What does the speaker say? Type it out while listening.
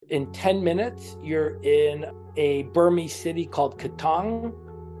in 10 minutes, you're in a Burmese city called Katong.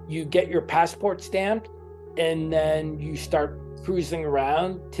 You get your passport stamped, and then you start cruising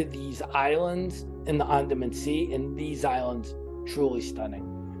around to these islands in the Andaman Sea, and these islands truly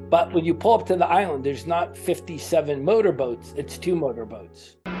stunning. But when you pull up to the island, there's not 57 motorboats, it's 2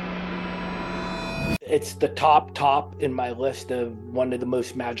 motorboats. It's the top in my list of one of the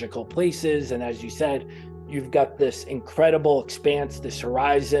most magical places. And as you said, you've got this incredible expanse, this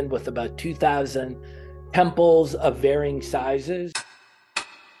horizon with about 2,000 temples of varying sizes.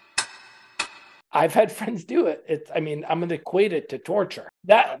 I've had friends do it. I'm going to equate it to torture.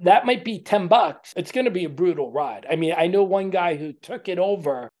 That might be $10. It's going to be a brutal ride. I know one guy who took it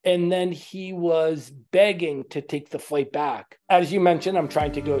over and then he was begging to take the flight back. As you mentioned, I'm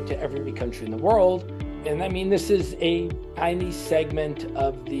trying to go to every country in the world. And this is a tiny segment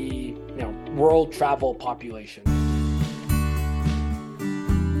of the world travel population.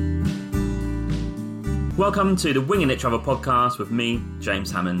 Welcome to the Winging It Travel Podcast with me,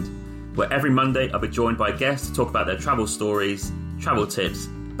 James Hammond, where every Monday I'll be joined by guests to talk about their travel stories, travel tips,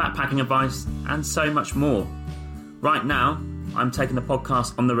 backpacking advice, and so much more. Right now, I'm taking the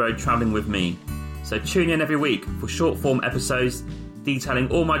podcast on the road travelling with me, so tune in every week for short form episodes detailing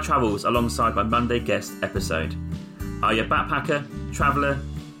all my travels alongside my Monday guest episode. Are you a backpacker, traveller,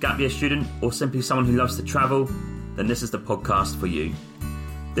 gap year student, or simply someone who loves to travel? Then this is the podcast for you.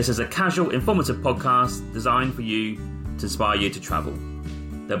 This is a casual, informative podcast designed for you to inspire you to travel.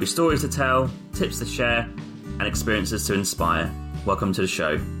 There'll be stories to tell, tips to share, and experiences to inspire. Welcome to the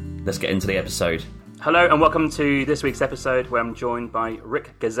show. Let's get into the episode. Hello and welcome to this week's episode where I'm joined by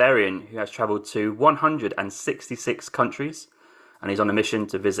Rick Gazarian, who has travelled to 166 countries, and he's on a mission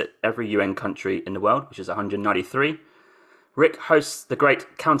to visit every UN country in the world, which is 193. Rick hosts the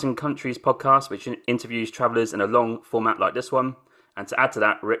great Counting Countries podcast, which interviews travellers in a long format like this one. And to add to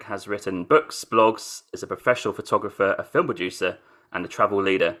that, Rick has written books, blogs, is a professional photographer, a film producer, and a travel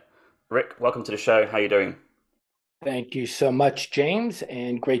leader. Rick, welcome to the show. How are you doing? Thank you so much, James,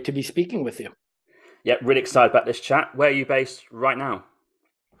 and great to be speaking with you. Yeah, really excited about this chat. Where are you based right now?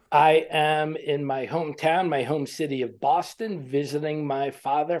 I am in my hometown, my home city of Boston, visiting my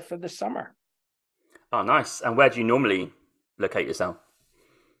father for the summer. Oh, nice. And where do you normally locate yourself?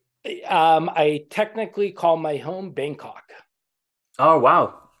 I technically call my home Bangkok. Oh,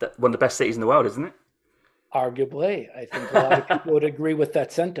 wow. One of the best cities in the world, isn't it? Arguably. I think a lot of people would agree with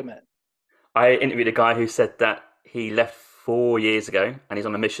that sentiment. I interviewed a guy who said that he left 4 years ago and he's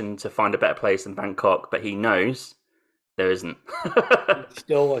on a mission to find a better place than Bangkok, but he knows there isn't.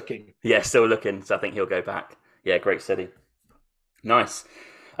 Still looking. Yeah, still looking. So I think he'll go back. Yeah, great city. Nice.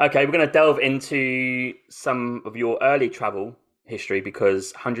 Okay, we're going to delve into some of your early travel history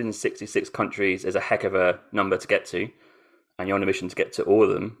because 166 countries is a heck of a number to get to, and you're on a mission to get to all of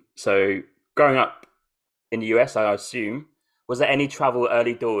them. So growing up in the US, I assume, was there any travel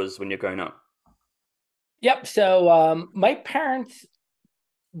early doors when you're growing up? Yep. So my parents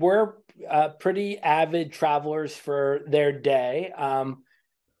were pretty avid travelers for their day.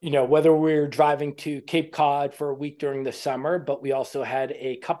 Whether we were driving to Cape Cod for a week during the summer, but we also had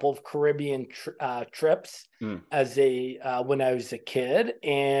a couple of Caribbean trips when I was a kid.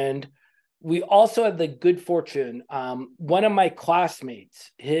 And we also had the good fortune. One of my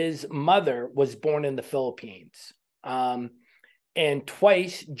classmates, his mother was born in the Philippines. And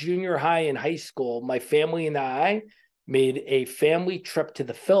twice, junior high and high school, my family and I made a family trip to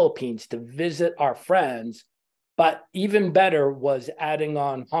the Philippines to visit our friends. But even better was adding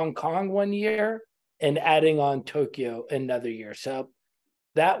on Hong Kong one year and adding on Tokyo another year. So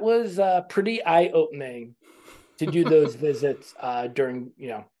that was pretty eye-opening to do those visits during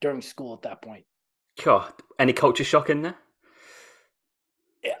school at that point. God, any culture shock in there?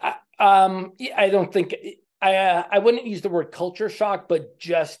 I don't think I wouldn't use the word culture shock, but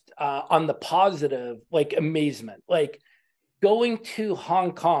just on the positive, like amazement. Like going to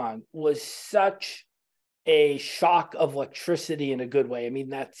Hong Kong was such a shock of electricity in a good way.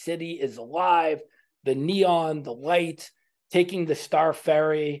 That city is alive, the neon, the lights, taking the Star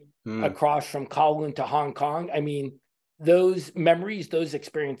Ferry across from Kowloon to Hong Kong. Those memories, those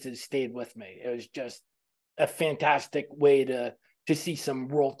experiences stayed with me. It was just a fantastic way to see some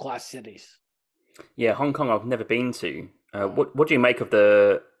world-class cities. Yeah, Hong Kong I've never been to. What do you make of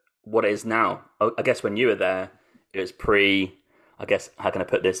what it is now? I guess when you were there, it was I guess, how can I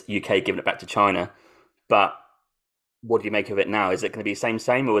put this, UK giving it back to China. But what do you make of it now? Is it going to be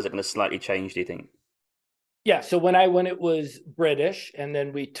same, or is it going to slightly change, do you think? Yeah, so when I went, it was British, and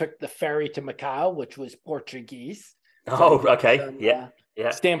then we took the ferry to Macau, which was Portuguese. Oh, okay. Yeah.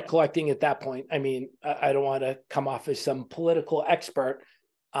 Stamp collecting at that point. I don't want to come off as some political expert,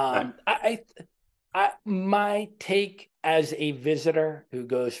 No. My take as a visitor who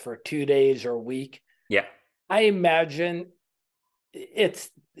goes for 2 days or a week, Yeah. I imagine it's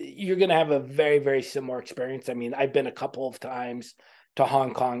you're going to have a very, very similar experience. I mean, I've been a couple of times to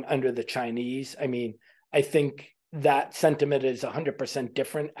Hong Kong under the Chinese. I mean, I think that sentiment is 100%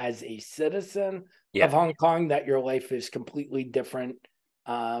 different as a citizen Yeah. of Hong Kong, that your life is completely different.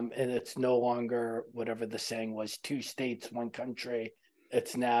 And it's no longer whatever the saying was, two states, one country.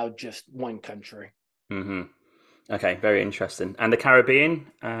 It's now just one country. Hmm. Okay, very interesting. And the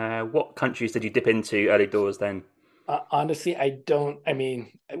Caribbean, what countries did you dip into early doors then? Honestly, I don't. I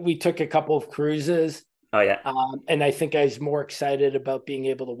mean, we took a couple of cruises, Oh yeah. and I think I was more excited about being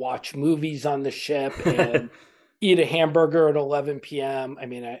able to watch movies on the ship and eat a hamburger at 11 p.m. I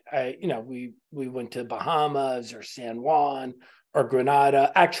mean, we went to Bahamas or San Juan or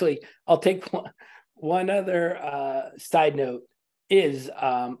Grenada. Actually, I'll take one other side note is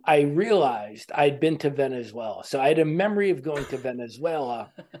I realized I'd been to Venezuela. So I had a memory of going to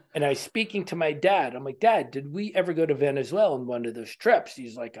Venezuela, and I was speaking to my dad. I'm like, Dad, did we ever go to Venezuela on one of those trips?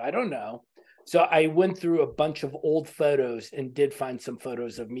 He's like, I don't know. So I went through a bunch of old photos and did find some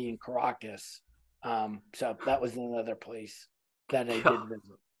photos of me in Caracas. So that was another place that I did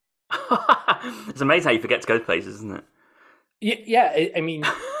visit. It's amazing how you forget to go to places, isn't it? Yeah, I mean,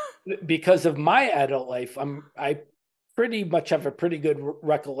 because of my adult life, I pretty much have a pretty good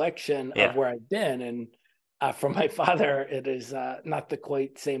recollection of Yeah. where I've been, and from my father, it is not the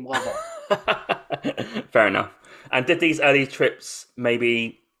quite same level. Fair enough. And did these early trips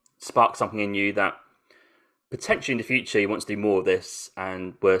maybe spark something in you that potentially in the future you want to do more of this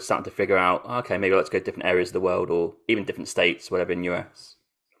and we're starting to figure out, okay, maybe let's go to different areas of the world or even different states, whatever in US?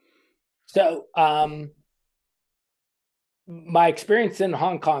 So, my experience in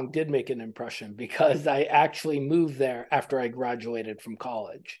Hong Kong did make an impression because I actually moved there after I graduated from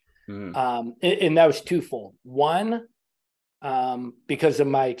college. Mm. And that was twofold. One, because of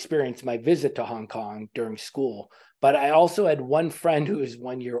my experience, my visit to Hong Kong during school. But I also had one friend who is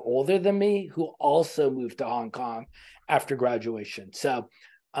 1 year older than me who also moved to Hong Kong after graduation. So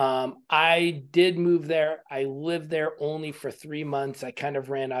I did move there. I lived there only for 3 months. I kind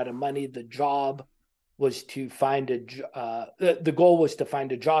of ran out of money. The job was to find the goal was to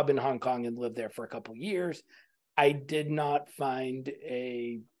find a job in Hong Kong and live there for a couple of years. I did not find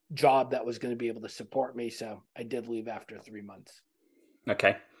a job that was going to be able to support me, so I did leave after 3 months.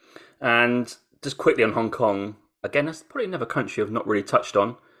 Okay. And just quickly on Hong Kong, again, that's probably another country I've not really touched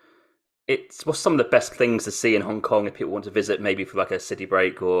on. It's what's some of the best things to see in Hong Kong if people want to visit, maybe for like a city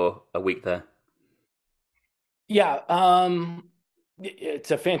break or a week there? Yeah, it's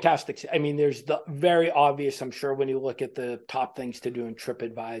a fantastic. I mean, there's the very obvious. I'm sure when you look at the top things to do in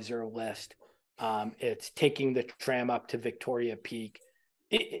TripAdvisor list, it's taking the tram up to Victoria Peak,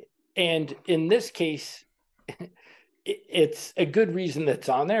 and in this case, it's a good reason that's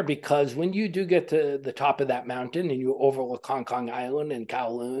on there because when you do get to the top of that mountain and you overlook Hong Kong Island and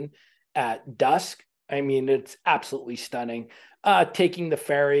Kowloon at dusk, I mean, it's absolutely stunning. Taking the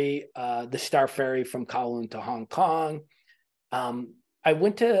ferry, the Star Ferry from Kowloon to Hong Kong. I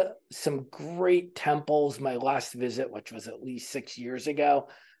went to some great temples my last visit, which was at least 6 years ago.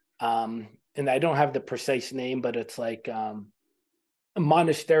 And I don't have the precise name, but it's like a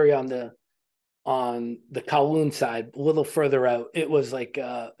monastery on the Kowloon side, a little further out. It was like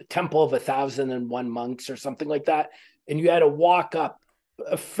a temple of 1,001 monks or something like that. And you had to walk up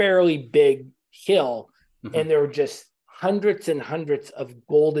a fairly big hill, Hmm. and there were just hundreds and hundreds of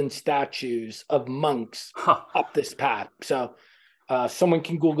golden statues of monks Huh. up this path. So someone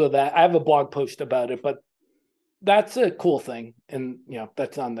can Google that. I have a blog post about it, but that's a cool thing. And,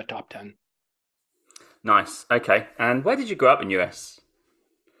 that's on the top 10 Nice. Okay. And where did you grow up in US?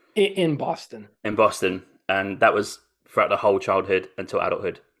 in Boston. In Boston. And that was throughout the whole childhood until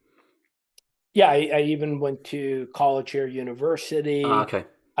adulthood. Yeah, I even went to college here, Ah, university. okay.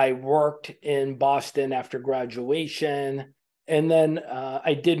 I worked in Boston after graduation. And then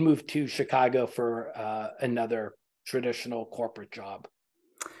I did move to Chicago for another traditional corporate job.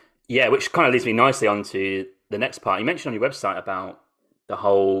 Yeah, which kind of leads me nicely on to the next part. You mentioned on your website about the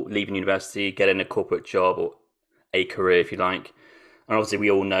whole leaving university, getting a corporate job or a career, if you like. And obviously,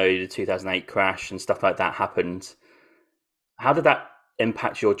 we all know the 2008 crash and stuff like that happened. How did that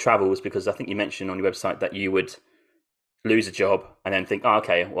impact your travels? Because I think you mentioned on your website that you would lose a job and then think, oh,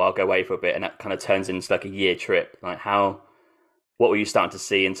 okay, well, I'll go away for a bit. And that kind of turns into like a year trip. Like, what were you starting to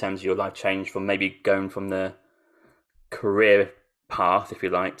see in terms of your life change from maybe going from the career path, if you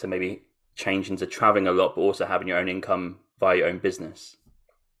like, to maybe change into traveling a lot, but also having your own income via your own business?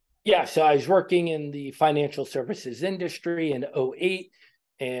 Yeah, so I was working in the financial services industry in '08,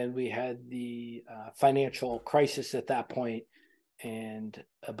 and we had the financial crisis at that point, and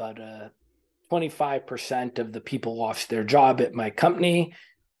about 25% of the people lost their job at my company,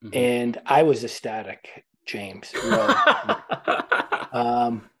 and I was ecstatic, James. Really.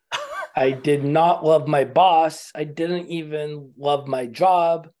 I did not love my boss. I didn't even love my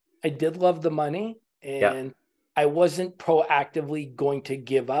job. I did love the money, and I wasn't proactively going to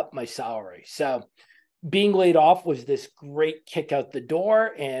give up my salary. So being laid off was this great kick out the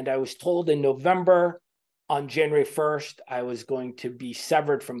door. And I was told in November, on January 1st, I was going to be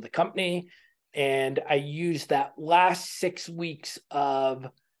severed from the company. And I used that last 6 weeks of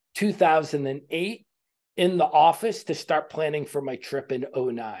 2008 in the office to start planning for my trip in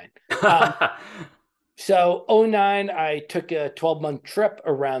 2009. So 2009, I took a 12-month trip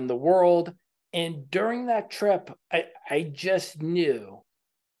around the world. And during that trip, I just knew,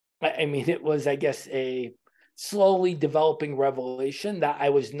 I mean, it was, I guess, a slowly developing revelation that I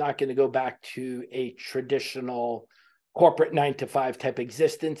was not going to go back to a traditional corporate 9-to-5 type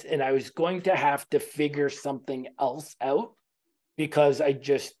existence. And I was going to have to figure something else out because I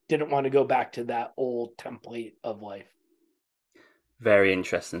just didn't want to go back to that old template of life. Very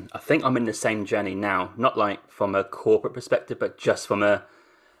interesting. I think I'm in the same journey now, not like from a corporate perspective, but just from a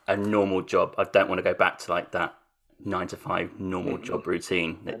normal job. I don't want to go back to like that 9-to-5 normal job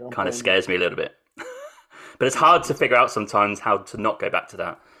routine. It kind of scares me a little bit. But it's hard to figure out sometimes how to not go back to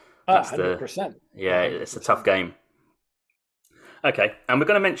that. That's 100%. Yeah, 100%. It's a tough game. Okay, and we're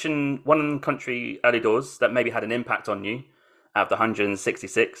going to mention one country early doors that maybe had an impact on you out of the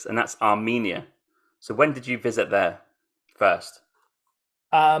 166, and that's Armenia. So when did you visit there first?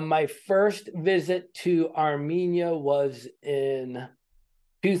 My first visit to Armenia was in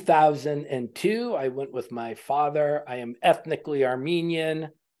 2002. I went with my father. I am ethnically Armenian.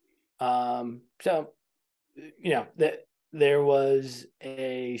 So, there was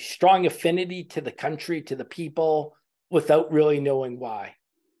a strong affinity to the country, to the people, without really knowing why.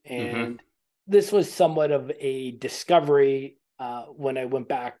 And this was somewhat of a discovery when I went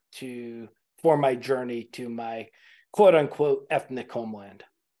back for my journey to my quote unquote ethnic homeland.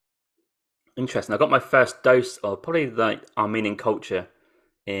 Interesting. I got my first dose of probably like Armenian culture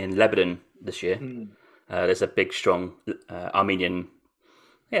in Lebanon this year. There's a big, strong Armenian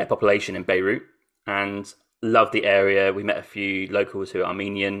population in Beirut, and loved the area. We met a few locals who are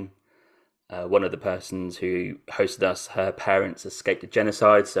Armenian. One of the persons who hosted us, her parents escaped a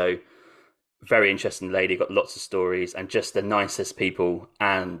genocide, so very interesting lady, got lots of stories, and just the nicest people,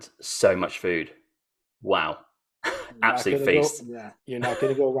 and so much food. Wow. Absolute feast. You're not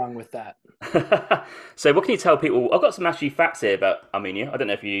going to go wrong with that. So what can you tell people? I've got some actually facts here about Armenia. I don't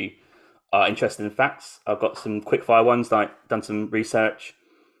know if you are interested in facts. I've got some quick fire ones, like done some research.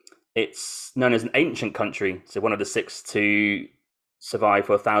 It's known as an ancient country, so one of the 6 to survive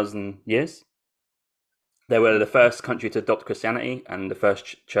for 1,000 years. They were the first country to adopt Christianity, and the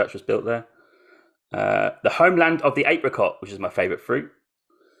first church was built there. The homeland of the apricot, which is my favourite fruit.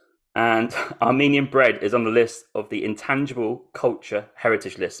 And Armenian bread is on the list of the Intangible Culture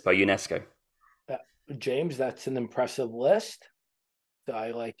Heritage List by UNESCO. James, that's an impressive list. So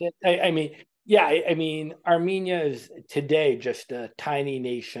I like it. I mean, Armenia is today just a tiny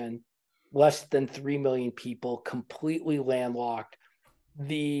nation, less than 3 million people, completely landlocked.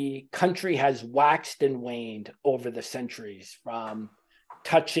 The country has waxed and waned over the centuries, from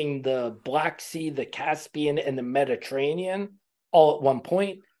touching the Black Sea, the Caspian, and the Mediterranean all at one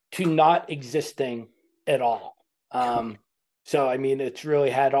point to not existing at all. So, I mean, it's really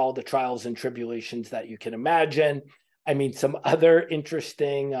had all the trials and tribulations that you can imagine. I mean, some other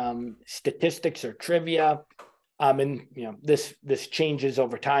interesting statistics or trivia, and this changes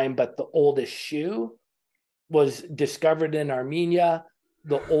over time, but the oldest shoe was discovered in Armenia.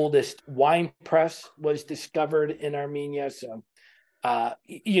 The oldest wine press was discovered in Armenia. So,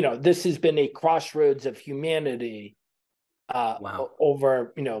 this has been a crossroads of humanity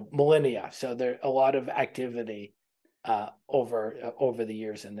over millennia. So there a lot of activity over the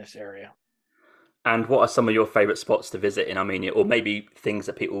years in this area. And what are some of your favorite spots to visit in Armenia, or maybe things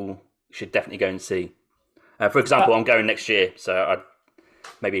that people should definitely go and see? For example, I'm going next year, so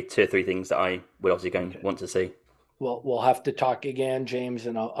maybe 2 or 3 things that I would obviously go and want to see. Well, we'll have to talk again, James,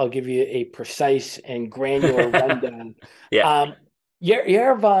 and I'll give you a precise and granular rundown.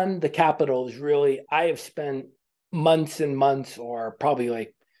 Yerevan, the capital, is really, I have spent months and months, or probably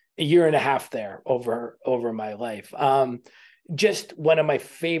like a year and a half there over my life. Just one of my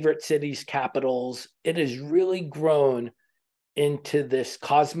favorite cities, capitals. It has really grown into this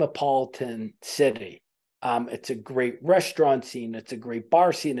cosmopolitan city. It's a great restaurant scene. It's a great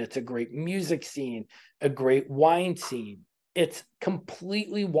bar scene. It's a great music scene, a great wine scene. it's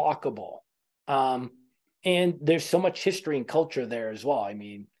completely walkable. And there's so much history and culture there as well. I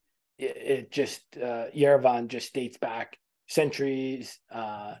mean, it just, Yerevan just dates back centuries,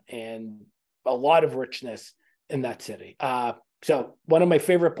 and a lot of richness in that city. So one of my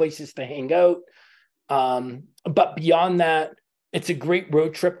favorite places to hang out. But beyond that, it's a great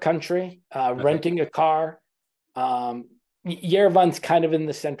road trip country, renting a car. Yerevan's kind of in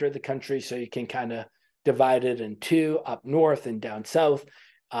the center of the country, so you can kind of divide it in two, up north and down south.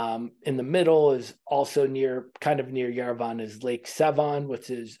 In the middle is also kind of near Yerevan, is Lake Sevan, which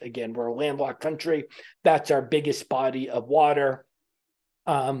is, again, we're a landlocked country. That's our biggest body of water.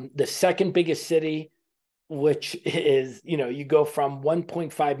 The second biggest city, which is, you go from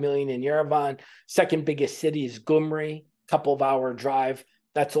 1.5 million in Yerevan. Second biggest city is Gyumri, couple of hour drive.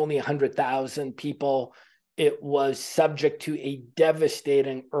 That's only 100,000 people. It was subject to a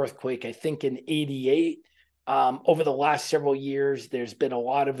devastating earthquake, I think in 88. Over the last several years, there's been a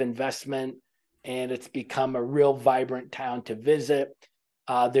lot of investment, and it's become a real vibrant town to visit.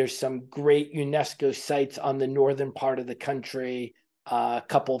 There's some great UNESCO sites on the northern part of the country, a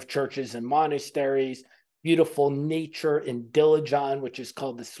couple of churches and monasteries, beautiful nature in Dilijan, which is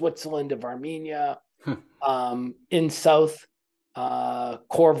called the Switzerland of Armenia. In south,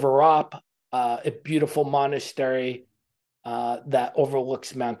 Khor a beautiful monastery that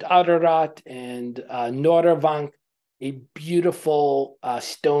overlooks Mount Ararat, and Noravank, a beautiful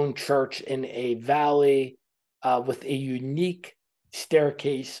stone church in a valley with a unique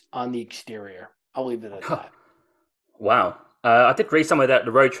staircase on the exterior. I'll leave it at that. Wow. I did read somewhere that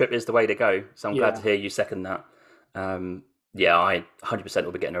the road trip is the way to go, so I'm glad to hear you second that. I 100%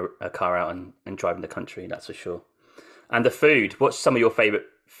 will be getting a car out and driving the country, that's for sure. And the food, what's some of your favourite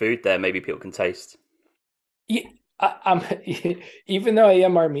food there maybe people can taste? Yeah, I'm even though I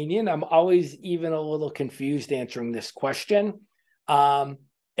am Armenian, I'm always even a little confused answering this question. And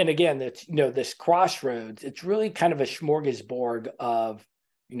again, it's, this crossroads, it's really kind of a smorgasbord of,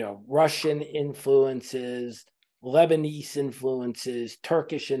 Russian influences, Lebanese influences,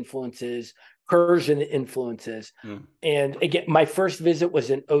 Turkish influences, Persian influences. And again, my first visit was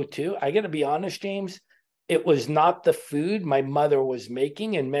in 2002. I got to be honest, James, it was not the food my mother was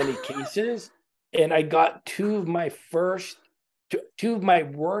making in many cases. And I got two of my worst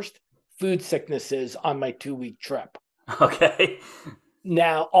food sicknesses on my 2-week trip. Okay.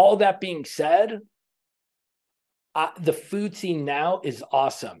 Now, all that being said, the food scene now is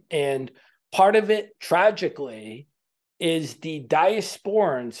awesome. And part of it, tragically, is the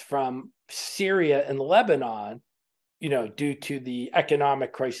diasporans from Syria and Lebanon, due to the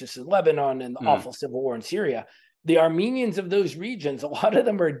economic crisis in Lebanon and the awful civil war in Syria. The Armenians of those regions, a lot of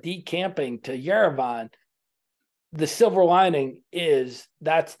them are decamping to Yerevan. The silver lining is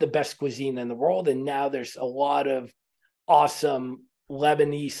that's the best cuisine in the world. And now there's a lot of awesome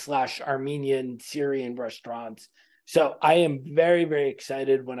Lebanese/Armenian, Syrian restaurants. So I am very, very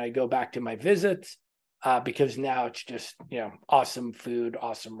excited when I go back to my visits, because now it's just, awesome food,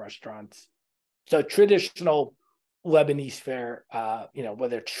 awesome restaurants. So traditional Lebanese fare,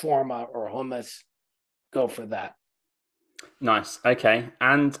 whether it's shawarma or hummus, go for that. Nice. Okay.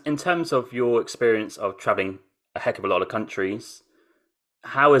 And in terms of your experience of traveling a heck of a lot of countries,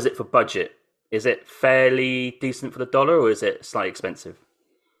 how is it for budget? Is it fairly decent for the dollar, or is it slightly expensive?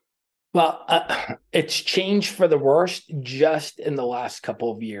 Well, it's changed for the worst just in the last couple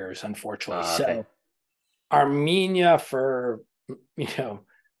of years, unfortunately. Okay. So Armenia, for,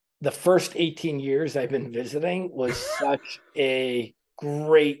 the first 18 years I've been visiting, was such a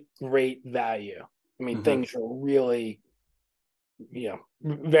great, great value. I mean, things are really,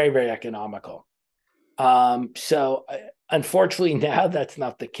 very, very economical. So unfortunately now that's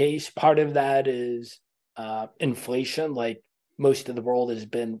not the case. Part of that is inflation, like most of the world has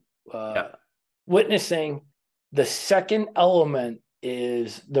been witnessing. The second element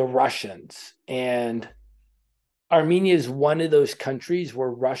is the Russians, and Armenia is one of those countries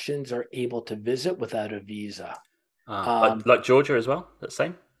where Russians are able to visit without a visa. Like Georgia as well, that's the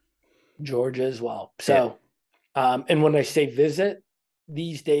same? Georgia as well. So, and when I say visit,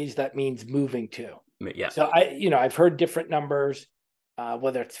 these days that means moving to. Yeah. So I've heard different numbers,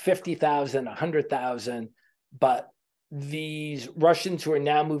 whether it's 50,000, 100,000, but these Russians who are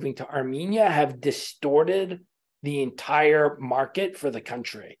now moving to Armenia have distorted the entire market for the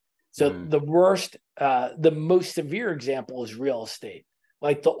country. So the most severe example is real estate.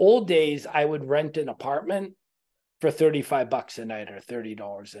 Like the old days, I would rent an apartment for $35 a night or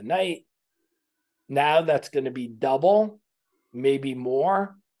 $30 a night. Now that's going to be double, maybe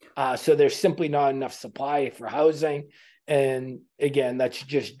more. So there's simply not enough supply for housing. And again, that's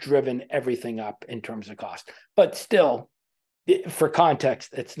just driven everything up in terms of cost. But still, For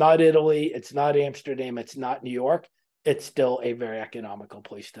context, it's not Italy, it's not Amsterdam, it's not New York. It's still a very economical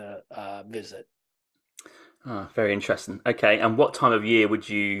place to visit. Ah, very interesting. Okay, and what time of year would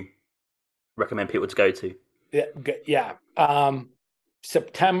you recommend people to go to? Yeah, yeah.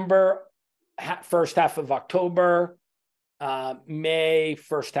 September, first half of October, May,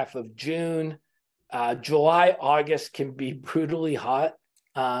 first half of June, July, August can be brutally hot.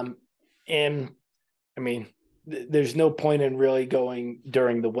 And I mean, there's no point in really going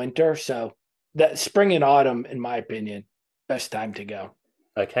during the winter. So that spring and autumn, in my opinion, best time to go.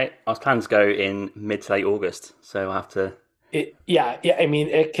 Okay, I was planning to go in mid to late August, so I'll have to. Yeah. I mean,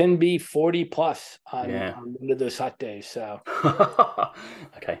 it can be 40 plus Yeah. on one of those hot days. So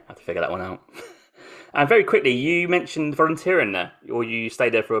Okay, I have to figure that one out. And very quickly, you mentioned volunteering there, or you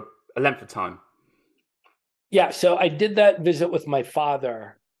stayed there for a length of time. yeah, so I did that visit with my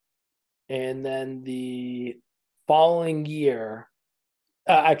father, and then the following year,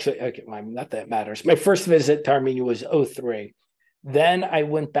 actually, okay, not that matters. My first visit to Armenia was '03. Then I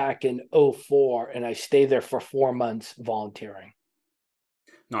went back in '04 and I stayed there for 4 months volunteering.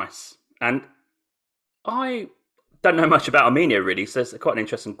 Nice. And I don't know much about Armenia really, so it's quite an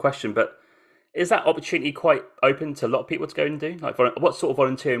interesting question. But is that opportunity quite open to a lot of people to go and do? Like, what sort of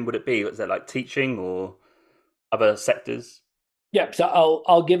volunteering would it be? Is it like teaching or other sectors? Yeah, so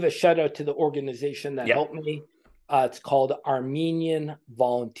I'll give a shout out to the organization that Yeah. helped me. It's called Armenian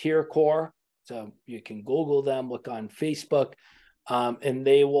Volunteer Corps. So you can Google them, look on Facebook, and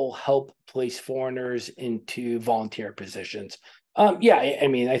they will help place foreigners into volunteer positions. Yeah, I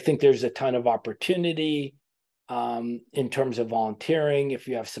mean, I think there's a ton of opportunity in terms of volunteering. If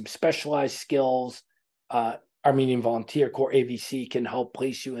you have some specialized skills, Armenian Volunteer Corps AVC can help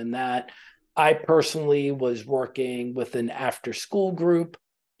place you in that. I personally was working with an after school group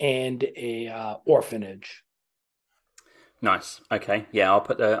and a orphanage. Nice. Okay. Yeah,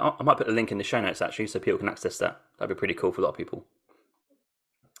 I might put the link in the show notes actually, so people can access that. That'd be pretty cool for a lot of people.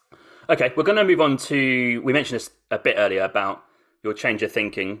 Okay, we're going to move on to. We mentioned this a bit earlier about your change of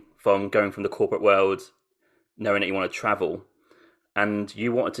thinking from going from the corporate world, knowing that you want to travel, and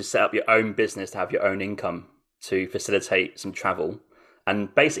you wanted to set up your own business to have your own income to facilitate some travel,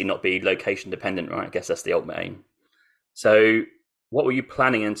 and basically not be location dependent. Right? I guess that's the ultimate aim. So, what were you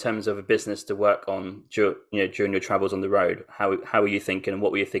planning in terms of a business to work on during your travels on the road? How were you thinking, and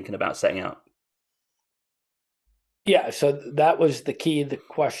what were you thinking about setting up? Yeah, so that was the key, the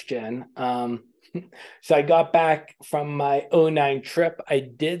question. So I got back from my '09 trip. I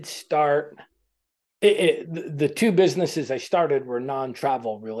did start the two businesses I started were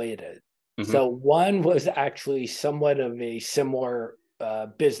non-travel related. Hmm. So one was actually somewhat of a similar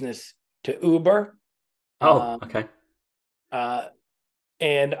business to Uber. Oh, Um, okay. uh,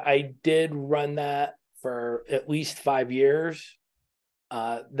 and I did run that for at least 5 years.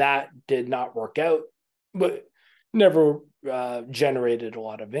 That did not work out, but never generated a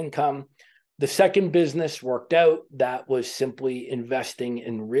lot of income. The second business worked out. That was simply investing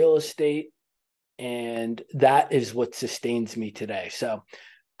in real estate, and that is what sustains me today. So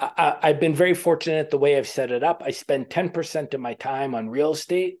I've been very fortunate the way I've set it up. I spend 10% of my time on real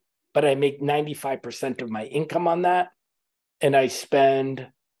estate, but I make 95% of my income on that. And I spend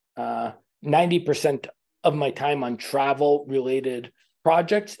 90% of my time on travel related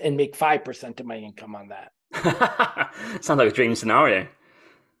projects and make 5% of my income on that. Sounds like a dream scenario.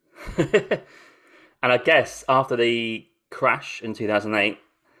 And I guess after the crash in 2008,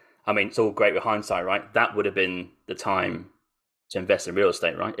 I mean, it's all great with hindsight, right? That would have been the time to invest in real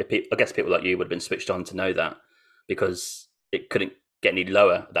estate, right? I guess people like you would have been switched on to know that because it couldn't get any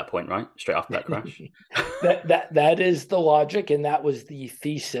lower at that point, right? Straight after that crash. That is the logic, and that was the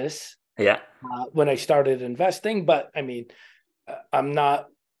thesis Yeah. when I started investing. But I mean, I'm not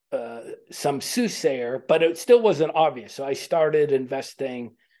some soothsayer, but it still wasn't obvious. So I started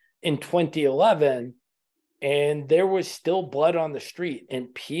investing in 2011, and there was still blood on the street,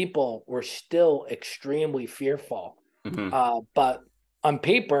 and people were still extremely fearful. Hmm. But on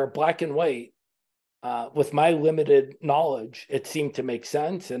paper, black and white, with my limited knowledge, it seemed to make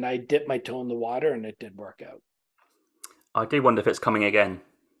sense, and I dipped my toe in the water, and it did work out. I do wonder if it's coming again,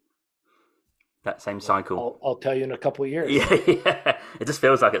 that same cycle. I'll tell you in a couple of years. Yeah, yeah. It just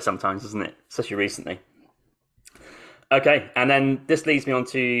feels like it sometimes, doesn't it? Especially recently. Okay, and then this leads me on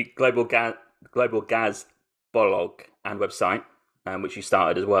to Global Gaz blog and website, which you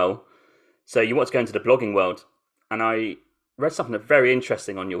started as well. So you want to go into the blogging world, and I read something very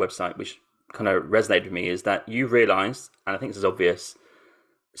interesting on your website, which kind of resonated with me. Is that you realised, and I think this is obvious,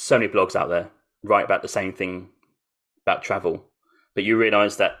 so many blogs out there write about the same thing about travel, but you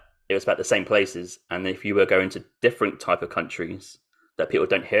realise that it was about the same places. And if you were going to different type of countries that people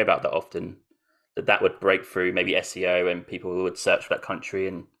don't hear about that often, that would break through maybe SEO and people would search for that country,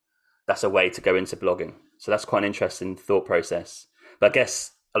 and that's a way to go into blogging. So that's quite an interesting thought process. But I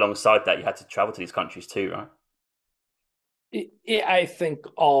guess alongside that, you had to travel to these countries too, right? I think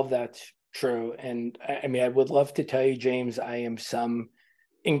all of that's true. And I mean, I would love to tell you, James, I am some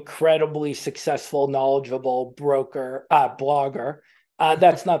incredibly successful, knowledgeable blogger.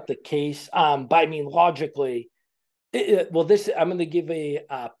 That's not the case. But I mean, logically, I'm going to give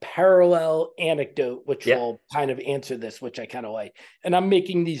a parallel anecdote, which Yeah. will kind of answer this, which I kind of like. And I'm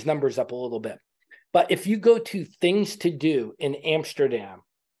making these numbers up a little bit. But if you go to things to do in Amsterdam,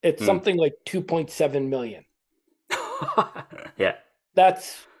 it's something like 2.7 million. Yeah.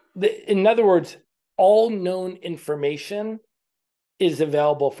 In other words, all known information is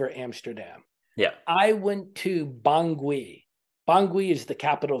available for Amsterdam. Yeah. I went to Bangui. Bangui is the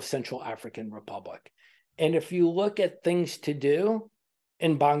capital of Central African Republic. And if you look at things to do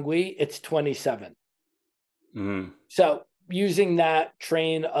in Bangui, it's 27. So using that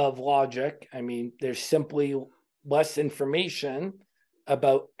train of logic, I mean, there's simply less information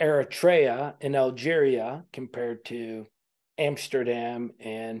about Eritrea and Algeria compared to Amsterdam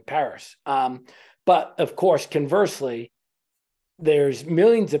and Paris. But of course, conversely, there's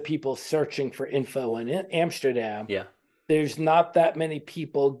millions of people searching for info in Amsterdam. Yeah. There's not that many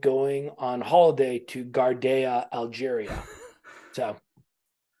people going on holiday to Gardea, Algeria. So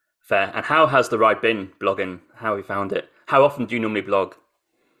fair. And how has the ride been blogging? How have you found it? How often do you normally blog?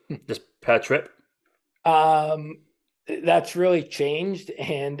 Just per trip? That's really changed.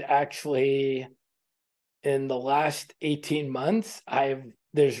 And actually, in the last 18 months,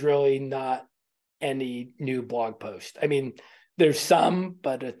 there's really not any new blog post. I mean, there's some,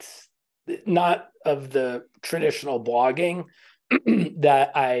 but it's not of the traditional blogging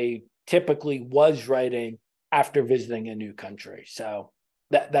that I typically was writing after visiting a new country. So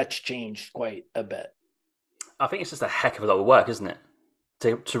that's changed quite a bit. I think it's just a heck of a lot of work, isn't it?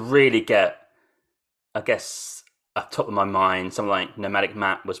 To really get, I guess, up top of my mind, something like Nomadic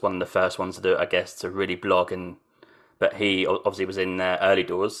Matt was one of the first ones to do it, I guess, to really blog. But he obviously was in early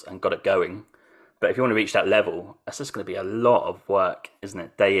doors and got it going. But if you want to reach that level, that's just going to be a lot of work, isn't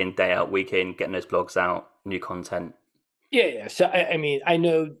it? Day in, day out, week in, getting those blogs out, new content. Yeah. So, I mean, I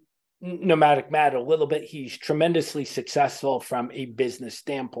know Nomadic Matt a little bit. He's tremendously successful from a business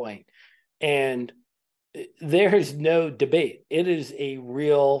standpoint. And there is no debate. It is a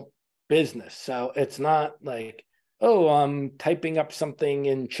real business. So it's not like, oh, I'm typing up something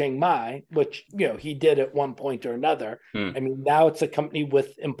in Chiang Mai, which, he did at one point or another. I mean, now it's a company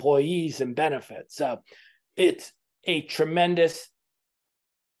with employees and benefits. So it's a tremendous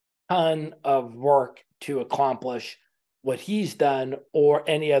ton of work to accomplish what he's done or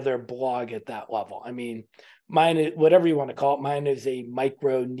any other blog at that level. I mean, mine is, whatever you want to call it, mine is a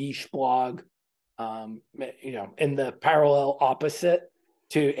micro niche blog, in the parallel opposite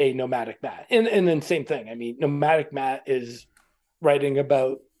to a Nomadic Matt. And then same thing. I mean, Nomadic Matt is writing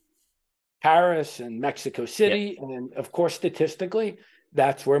about Paris and Mexico City. Yep. And of course, statistically,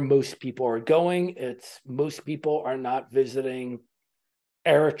 that's where most people are going. Most people are not visiting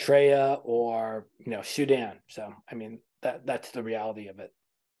Eritrea or, Sudan. So, I mean, that's the reality of it.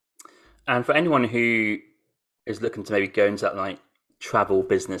 And for anyone who is looking to maybe go into that like travel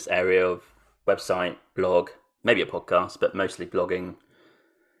business area of website, blog, maybe a podcast, but mostly blogging,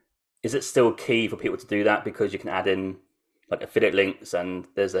 is it still key for people to do that because you can add in like affiliate links and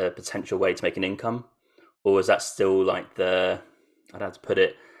there's a potential way to make an income? Or is that still like I don't know how to put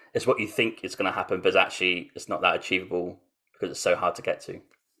it, it's what you think is going to happen, but actually it's not that achievable because it's so hard to get to?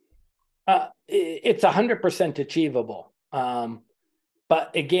 It's 100% achievable.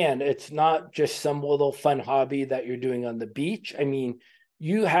 But again, it's not just some little fun hobby that you're doing on the beach. I mean,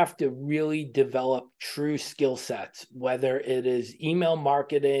 you have to really develop true skill sets, whether it is email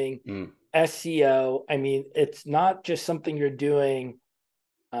marketing, SEO. I mean, it's not just something you're doing,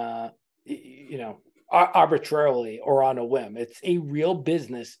 arbitrarily or on a whim. It's a real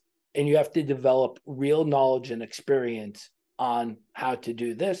business, and you have to develop real knowledge and experience on how to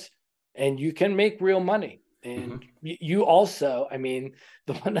do this, and you can make real money. And you also, I mean,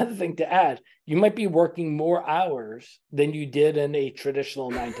 the one other thing to add, you might be working more hours than you did in a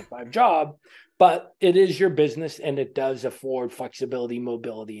traditional 9-to-5 job, but it is your business and it does afford flexibility,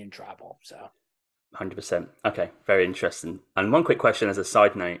 mobility, and travel. So 100%. Okay. Very interesting. And one quick question as a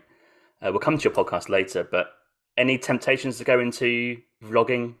side note, we'll come to your podcast later, but any temptations to go into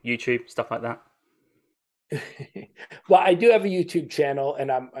vlogging, YouTube, stuff like that? Well, I do have a YouTube channel, and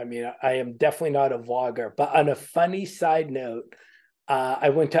I am definitely not a vlogger. But on a funny side note, I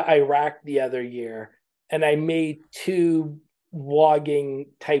went to Iraq the other year, and I made two vlogging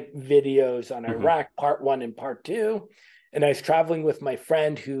type videos on Hmm. Iraq, part one and part two. And I was traveling with my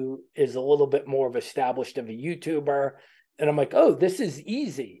friend who is a little bit more of established of a YouTuber. And I'm like, oh, this is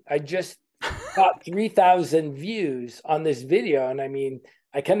easy. I just got 3,000 views on this video. And I mean,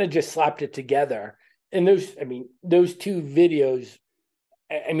 I kind of just slapped it together. And those two videos,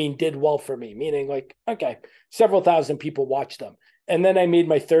 I mean, did well for me, meaning like, okay, several thousand people watched them. And then I made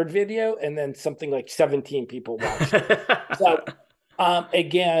my third video, and then something like 17 people watched it. So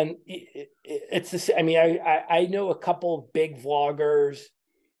again, it's the same. I mean, I know a couple of big vloggers,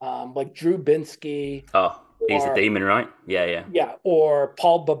 like Drew Binsky, Oh, he's a or demon, right? Yeah, yeah. yeah, or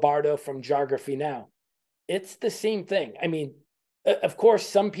Paul Babardo from Geography Now. It's the same thing. I mean, of course,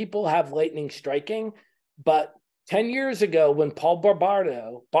 some people have lightning striking, but 10 years ago, when Paul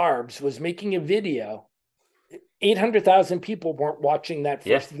Barbardo, Barbs, was making a video, 800,000 people weren't watching that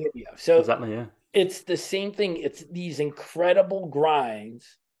Yeah, first video. So exactly, yeah. it's the same thing. It's these incredible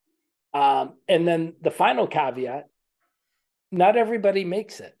grinds. And then the final caveat, not everybody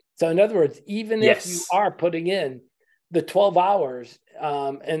makes it. So in other words, even if you Yes. are putting in the 12 hours,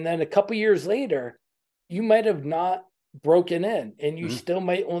 and then a couple years later, you might have not broken in, and you Mhm. still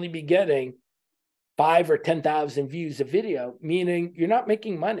might only be getting 5 or 10,000 views a video, meaning you're not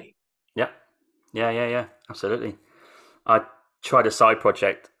making money. Yeah. Yeah, yeah, yeah. Absolutely. I tried a side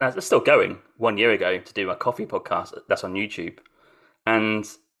project, it's still going, 1 year ago to do my coffee podcast that's on YouTube. And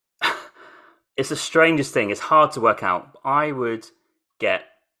it's the strangest thing. It's hard to work out. I would get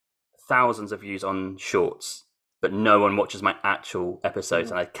thousands of views on shorts, but no one watches my actual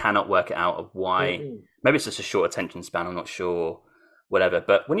episodes, and I cannot work it out of why. Mm-mm. Maybe it's just a short attention span, I'm not sure, whatever.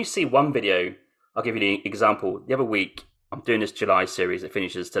 But when you see one video, I'll give you the example. The other week, I'm doing this July series that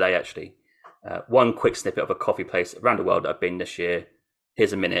finishes today, actually. One quick snippet of a coffee place around the world that I've been this year.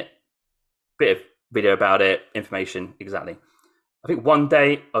 Here's a minute. Bit of video about it, information, exactly. I think one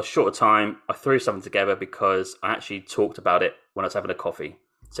day, I was short of time, I threw something together because I actually talked about it when I was having a coffee.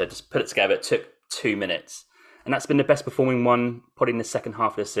 So just put it together. It took 2 minutes. And that's been the best performing one, probably in the second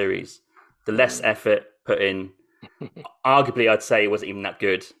half of the series. The less effort put in, arguably, I'd say it wasn't even that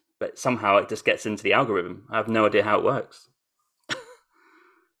good, but somehow it just gets into the algorithm. I have no idea how it works.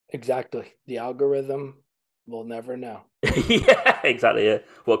 Exactly. The algorithm will never know. Yeah, exactly. Yeah.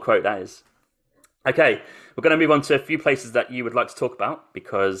 What quote that is. Okay, we're going to move on to a few places that you would like to talk about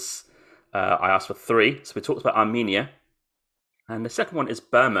because I asked for three. So we talked about Armenia, and the second one is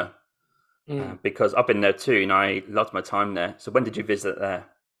Burma because I've been there too, and I loved my time there. So when did you visit there?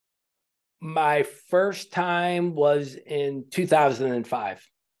 My first time was in 2005.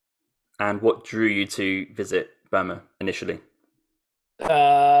 And what drew you to visit Burma initially?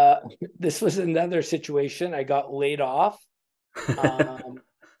 Uh, this was another situation. I got laid off, um,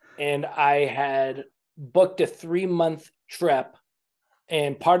 and I had booked a 3-month trip,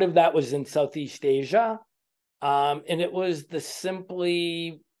 and part of that was in Southeast Asia. And it was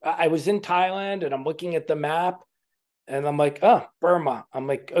I was in Thailand, and I'm looking at the map, and I'm like, oh, Burma. I'm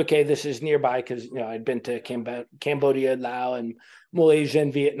like, okay, this is nearby because I'd been to Cambodia, Laos, and Malaysia,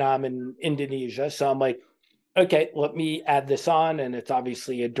 and Vietnam, and Indonesia. So I'm like, okay, let me add this on, and it's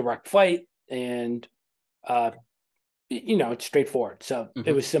obviously a direct flight, and uh, it's straightforward. So it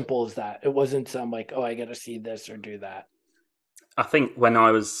Hmm. was simple as that. It wasn't some like, oh, I got to see this or do that. I think when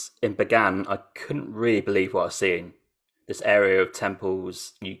I was in Bagan, I couldn't really believe what I was seeing. This area of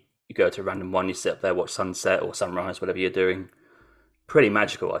temples, you go to a random one, you sit up there, watch sunset or sunrise, whatever you're doing. Pretty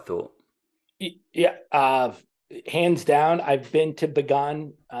magical, I thought. Yeah, hands down. I've been to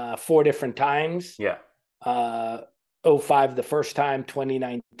Bagan 4 different times. Yeah. Uh, '05 the first time,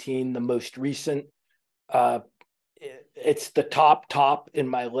 2019 the most recent. Uh, it's the top in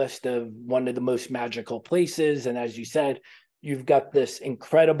my list of one of the most magical places. And as you said, you've got this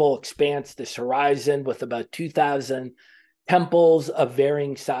incredible expanse, this horizon with about 2,000 temples of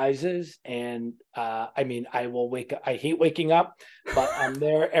varying sizes. And I mean, I will wake up. I hate waking up, but I'm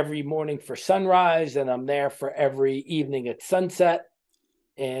there every morning for sunrise, and I'm there for every evening at sunset,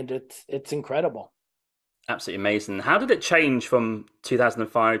 and it's incredible. Absolutely amazing. How did it change from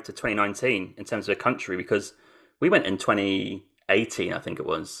 2005 to 2019 in terms of a country? Because we went in 2018, I think it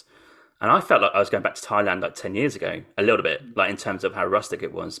was. And I felt like I was going back to Thailand like 10 years ago, a little bit, like in terms of how rustic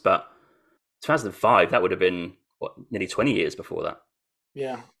it was. But 2005, that would have been, what, nearly 20 years before that.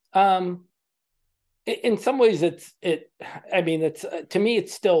 Yeah. In some ways, I mean, it's to me,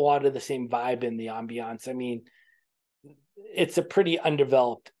 it's still a lot of the same vibe in the ambiance. I mean, it's a pretty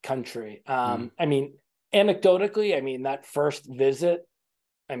undeveloped country. Mm. I mean, anecdotally, I mean, that first visit,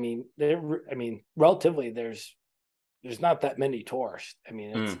 I mean, relatively, there's there's not that many tourists. I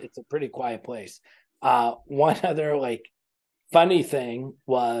mean, Mm. it's a pretty quiet place. One other like funny thing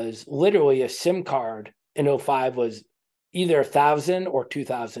was literally a SIM card in '05 was either $1,000 or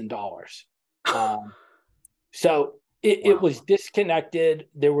 $2,000. So it Wow. was disconnected.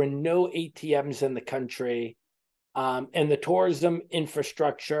 There were no ATMs in the country, and the tourism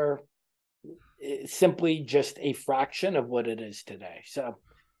infrastructure is simply just a fraction of what it is today. So,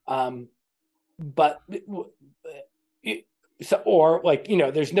 but so or like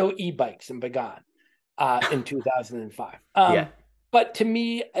there's no e-bikes in Bagan in 2005. Yeah. But to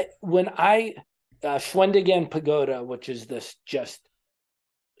me, when I Schwendigan Pagoda, which is this just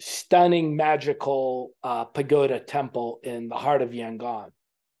stunning, magical pagoda temple in the heart of Yangon.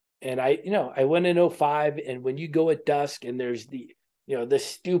 And I went in '05, and when you go at dusk and there's the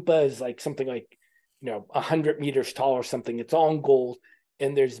stupa is like something like, 100 meters tall or something. It's all in gold.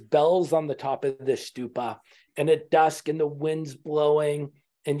 And there's bells on the top of this stupa. And at dusk and the wind's blowing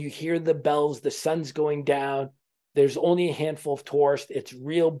and you hear the bells, the sun's going down. There's only a handful of tourists. It's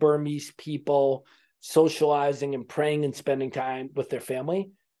real Burmese people socializing and praying and spending time with their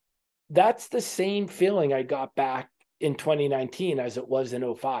family. That's the same feeling I got back in 2019 as it was in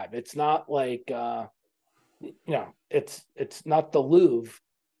 '05. It's not like it's not the Louvre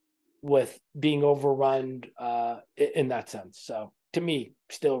with being overrun in that sense. So to me,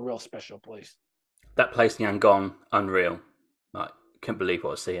 still a real special place. That place in Yangon, unreal. Like, couldn't believe what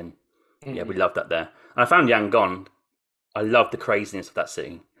I was seeing. Yeah, we loved that there. And I found Yangon, I love the craziness of that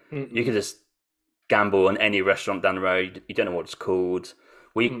city. You could just gamble on any restaurant down the road. You don't know what it's called.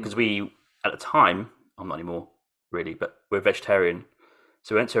 Because we, at the time, I'm not anymore really, but we're vegetarian.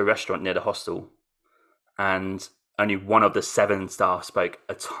 So we went to a restaurant near the hostel, and only one of the 7 staff spoke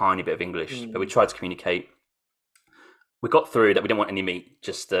a tiny bit of English, but we tried to communicate. We got through that we didn't want any meat,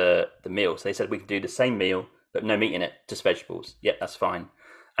 just the meal. So they said we could do the same meal, but no meat in it, just vegetables. Yeah, that's fine.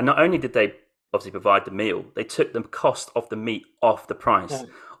 And not only did they obviously provide the meal, they took the cost of the meat off the price.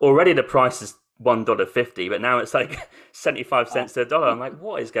 Already the price is $1.50, but now it's like 75 cents to a dollar. I'm like,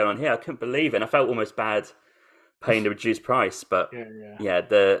 what is going on here? I couldn't believe it. And I felt almost bad paying the reduced price. But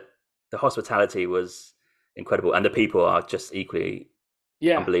the hospitality was incredible. And the people are just equally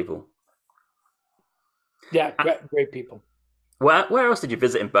unbelievable. Yeah, great people. Where else did you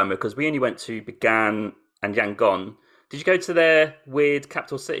visit in Burma? Because we only went to Bagan and Yangon. Did you go to their weird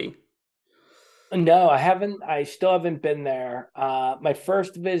capital city? No, I haven't. I still haven't been there. My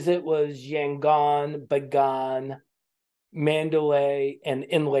first visit was Yangon, Bagan, Mandalay, and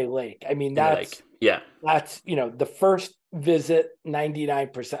Inle Lake. I mean, that's the first visit,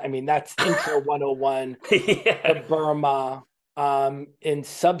 99%. I mean, that's intro 101 to Burma. In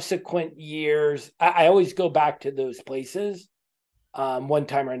subsequent years, I always go back to those places one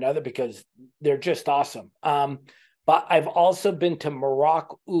time or another because they're just awesome. But I've also been to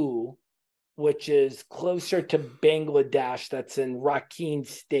Morocco, which is closer to Bangladesh. That's in Rakhine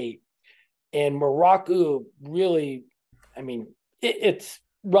State. And Morocco really, I mean, it's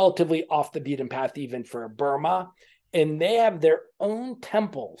relatively off the beaten path even for Burma. And they have their own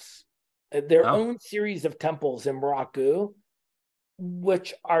temples, their own series of temples in Morocco,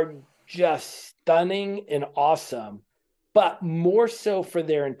 which are just stunning and awesome, but more so for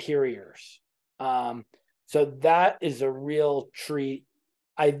their interiors. So that is a real treat.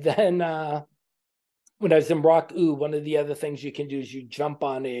 I then, when I was in Morocco, one of the other things you can do is you jump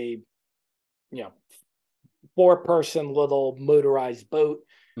on a, 4-person little motorized boat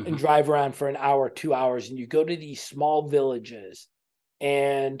and drive around for an hour, 2 hours, and you go to these small villages.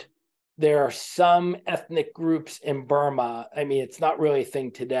 And there are some ethnic groups in Burma. I mean, it's not really a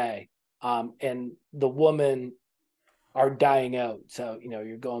thing today. And the women are dying out. So,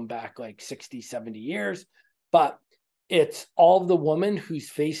 you're going back like 60, 70 years, but it's all the women whose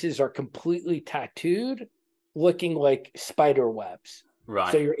faces are completely tattooed, looking like spider webs.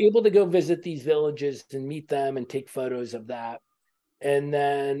 Right. So you're able to go visit these villages and meet them and take photos of that. And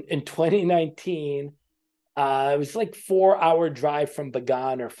then in 2019, it was like 4-hour drive from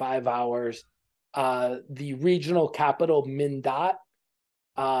Bagan or 5 hours. The regional capital, Mindat,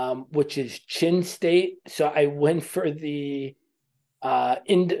 which is Chin State. So I went for the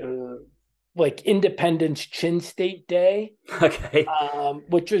Independence Chin State Day. Okay.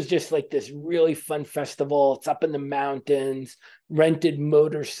 Which was just like this really fun festival. It's up in the mountains, rented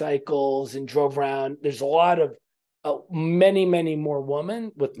motorcycles and drove around. There's a lot of many, many more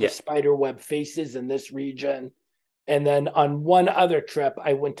women with the spider web faces in this region. And then on one other trip,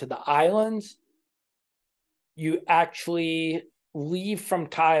 I went to the islands. You actually leave from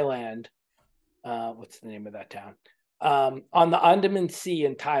Thailand. What's the name of that town? On the Andaman Sea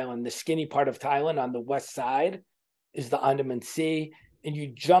in Thailand, the skinny part of Thailand on the west side, is the Andaman Sea, and you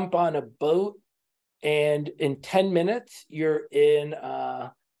jump on a boat, and in 10 minutes, you're in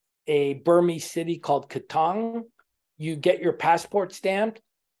a Burmese city called Katong. You get your passport stamped,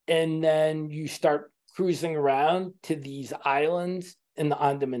 and then you start cruising around to these islands in the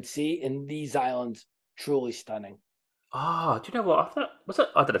Andaman Sea, and these islands truly stunning. Oh, do you know what? I thought was it?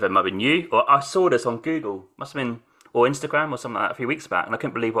 I don't know if it might have been you or I saw this on Google. Must have been or Instagram or something like that a few weeks back, and I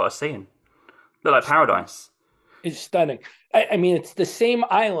couldn't believe what I was seeing. Looked like paradise. It's stunning. I mean, it's the same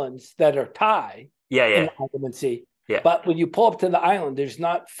islands that are Thai Yeah, in yeah, the Andaman Sea, yeah. but when you pull up to the island, there's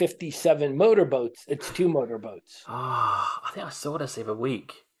not 57 motorboats; it's two motorboats. Oh, I think I saw this the other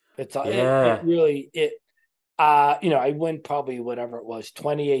week. It Yeah. really it I went probably whatever it was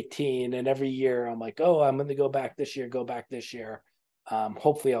 2018, and every year I'm like, oh, I'm going to go back this year.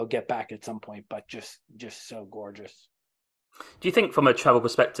 Hopefully I'll get back at some point, but just so gorgeous. Do you think, from a travel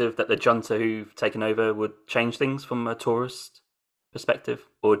perspective, that the junta who've taken over would change things from a tourist perspective,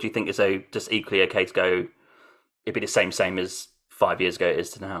 or do you think it's just equally okay to go? It'd be the same as 5 years ago it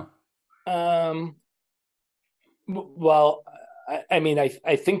is to now. Um, well, I mean,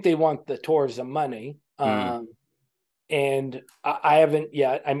 I think they want the tourism money. Mm, And I haven't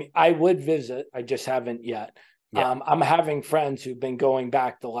yet. I mean, I would visit, I just haven't yet. yeah, I'm having friends who've been going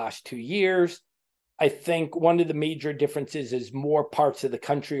back the last 2 years. I think one of the major differences is more parts of the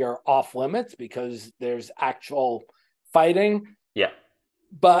country are off limits because there's actual fighting. yeah.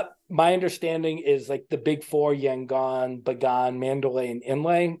 But my understanding is like the big four, Yangon, Bagan, Mandalay, and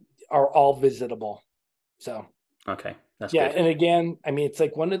Inlay are all visitable. So, Okay, that's yeah. good. And again, I mean, it's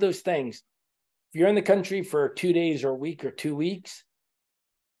like one of those things. If you're in the country for 2 days or a week or 2 weeks,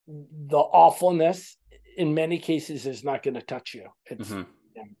 the awfulness in many cases is not going to touch you. It's Hmm.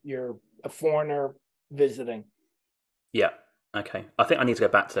 you're a foreigner visiting. Yeah. Okay. I think I need to go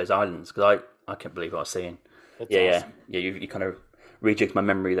back to those islands because I couldn't believe what I was seeing. It's Yeah, yeah, awesome. yeah. You kind of rejigged my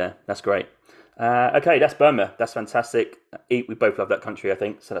memory there. That's great. Okay, that's Burma. That's fantastic. We both love that country, I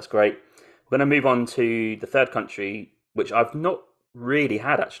think. So that's great. We're going to move on to the third country, which I've not really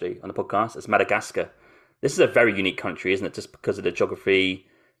had actually on the podcast. It's Madagascar. This is a very unique country, isn't it? Just because of the geography,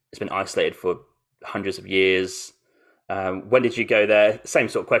 it's been isolated for hundreds of years. When did you go there? Same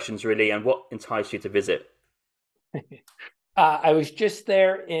sort of questions, really. And what enticed you to visit? I was just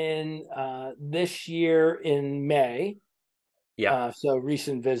there in this year in May. Yeah. So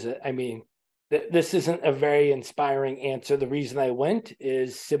recent visit. I mean, this isn't a very inspiring answer. The reason I went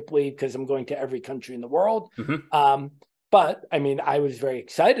is simply because I'm going to every country in the world. Hmm. But I mean, I was very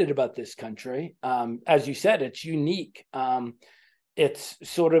excited about this country. As you said, it's unique. It's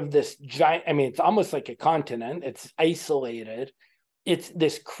sort of this giant, I mean, it's almost like a continent. It's isolated. It's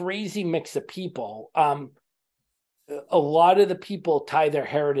this crazy mix of people. A lot of the people tie their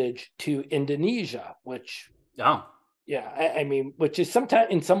heritage to Indonesia, which, Oh. yeah, I mean, which is sometimes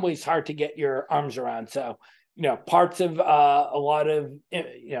in some ways hard to get your arms around. So, parts of a lot of,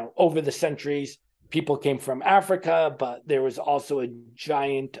 over the centuries, people came from Africa, but there was also a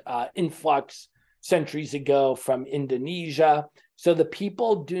giant influx centuries ago from Indonesia. So the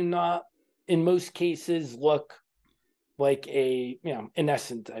people do not, in most cases, look like in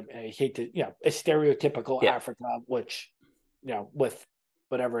essence, I hate to, a stereotypical Yeah. Africa, which, with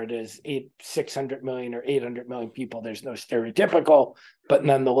whatever it is, 600 million or 800 million people, there's no stereotypical, but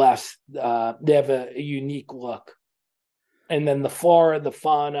nonetheless, they have a unique look. And then the flora, the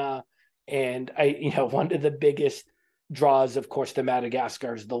fauna, and one of the biggest draws, of course, to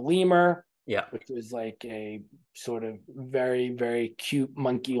Madagascar is the lemur, Yeah. which was like a sort of very, very cute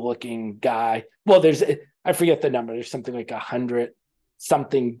monkey looking guy. Well, I forget the number. There's something like 100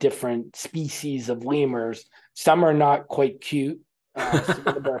 something different species of lemurs. Some are not quite cute. Some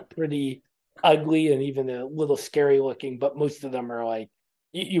of them are pretty ugly and even a little scary looking, but most of them are like,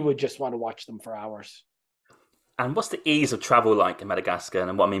 you would just want to watch them for hours. And what's the ease of travel like in Madagascar?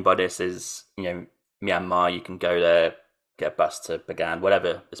 And what I mean by this is, Myanmar, you can go there, get a bus to Bagan,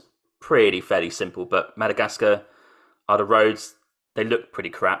 whatever. It's fairly simple. But Madagascar, are the roads, they look pretty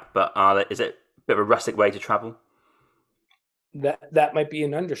crap, but is it a bit of a rustic way to travel? That might be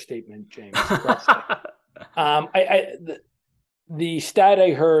an understatement, James. The stat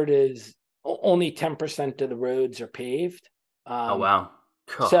I heard is only 10% of the roads are paved. Oh, wow.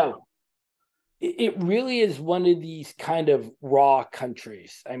 Cool. So it really is one of these kind of raw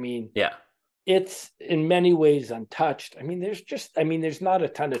countries. I mean, Yeah. it's in many ways untouched. I mean, there's not a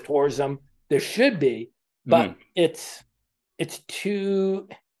ton of tourism. There should be, but it's too,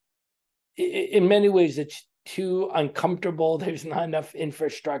 in many ways, it's too uncomfortable. There's not enough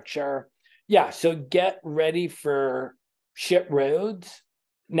infrastructure. Yeah. So get ready for shit roads.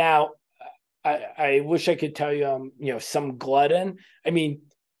 Now, I wish I could tell you I'm, some glutton. I mean,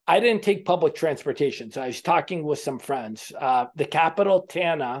 I didn't take public transportation. So I was talking with some friends. The capital,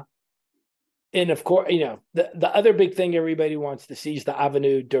 Tana, and of course, the other big thing everybody wants to see is the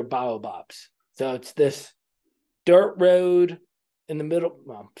Avenue de Baobabs. So it's this dirt road in the middle,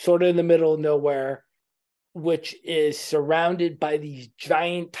 well, sort of in the middle of nowhere, which is surrounded by these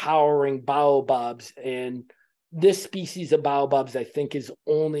giant towering baobabs. And this species of baobabs, I think, is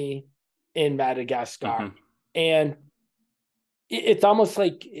only in Madagascar. Mm-hmm. And it's almost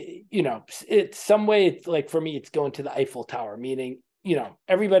like, it's some way, it's like, for me, it's going to the Eiffel Tower, meaning,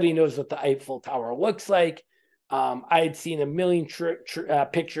 everybody knows what the Eiffel Tower looks like. I had seen a million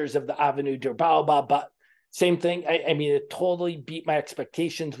pictures of the Avenue de Baobab, but same thing. I mean, it totally beat my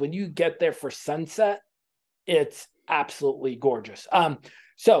expectations. When you get there for sunset, it's absolutely gorgeous.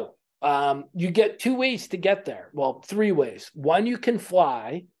 So you get two ways to get there. Well, three ways. One, you can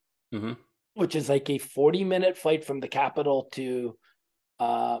fly, mm-hmm. which is like a 40-minute flight from the capital to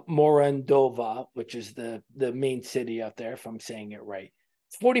Morondova, which is the main city out there, if I'm saying it right.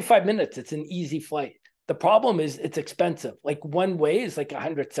 It's 45 minutes. It's an easy flight. The problem is it's expensive. Like one way is like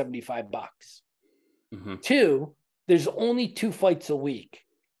 $175. Mm-hmm. Two, there's only 2 flights a week.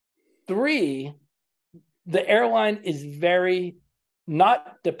 3, the airline is very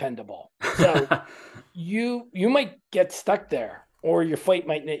not dependable. So you might get stuck there, or your flight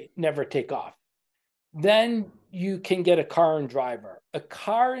might never take off. Then you can get a car and driver. A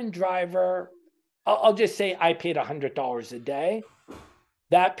car and driver, I'll just say I paid $100 a day.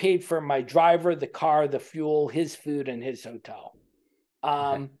 That paid for my driver, the car, the fuel, his food, and his hotel.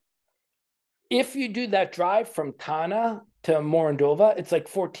 Okay. If you do that drive from Tana to Morondova, it's like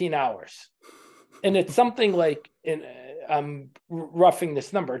 14 hours. And it's something like, I'm roughing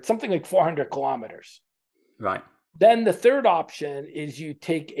this number, it's something like 400 kilometers. Right. Then the third option is you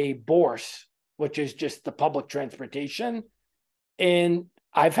take a Bourse, which is just the public transportation. And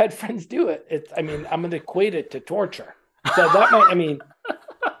I've had friends do it. I'm going to equate it to torture. So that might,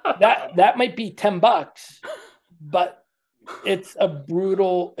 that might be $10, but it's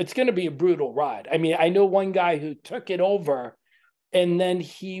going to be a brutal ride. I mean, I know one guy who took it over, and then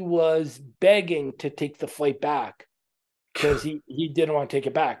he was begging to take the flight back because he didn't want to take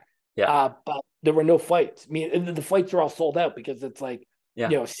it back. Yeah. But there were no flights. I mean, the flights are all sold out because it's like,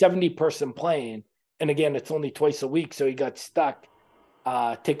 70-person plane. And again, it's only twice a week. So he got stuck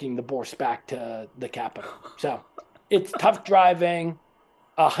taking the Bourse back to the capital. So it's tough driving,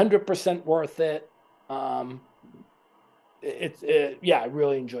 100% worth it. I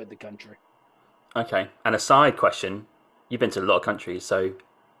really enjoyed the country. Okay. And a side question, you've been to a lot of countries, so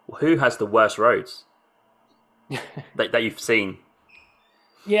who has the worst roads that you've seen?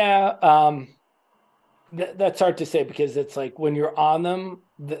 Yeah, that's hard to say because it's like when you're on them,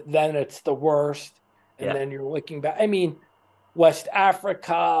 then it's the worst. And then you're looking back. I mean, West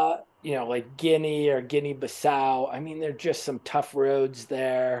Africa, like Guinea or Guinea-Bissau. I mean, there are just some tough roads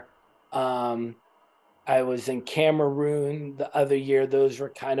there. I was in Cameroon the other year. Those were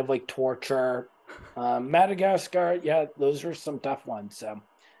kind of like torture. Madagascar, those were some tough ones. So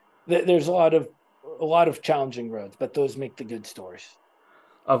there's a lot of challenging roads, but those make the good stories.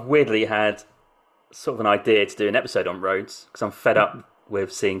 I've weirdly had sort of an idea to do an episode on roads because I'm fed up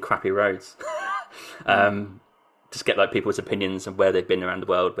with seeing crappy roads. Just get like people's opinions of where they've been around the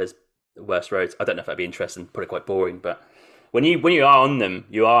world. Where's the worst roads? I don't know if that'd be interesting. Probably quite boring. But when you are on them,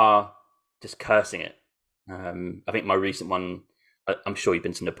 you are just cursing it. I think my recent one, I'm sure you've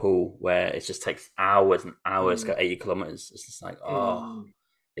been to Nepal, where it just takes hours and hours to go 80 kilometers. It's just like,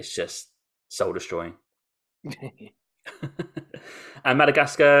 it's just soul destroying. And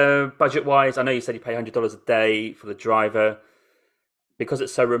Madagascar, budget-wise, I know you said you pay $100 a day for the driver. Because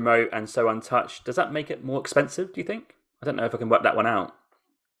it's so remote and so untouched, does that make it more expensive, do you think? I don't know if I can work that one out.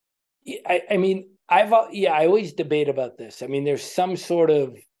 I mean, I always debate about this. I mean, there's some sort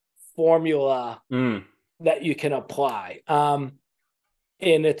of formula that you can apply. And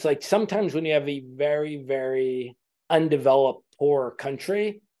it's like sometimes when you have a very, very undeveloped, poor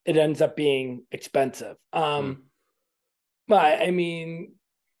country, it ends up being expensive. But I mean,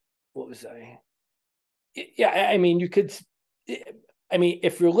 what was I? Yeah, I mean, you could. I mean,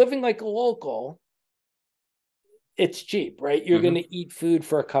 if you're living like a local, it's cheap, right? You're going to eat food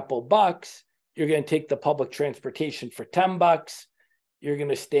for a couple bucks. You're going to take the public transportation for $10. You're going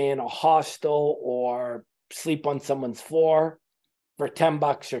to stay in a hostel or sleep on someone's floor for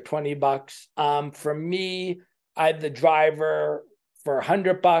 $10 or $20. For me, I had the driver for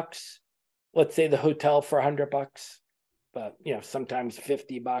 $100. Let's say the hotel for $100, but sometimes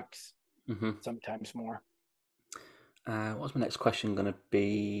 $50, sometimes more. What's my next question going to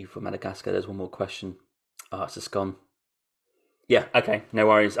be for Madagascar? There's one more question. Oh, it's just gone. Yeah, okay, no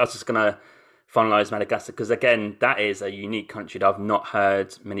worries. I was just going to finalise Madagascar because, again, that is a unique country that I've not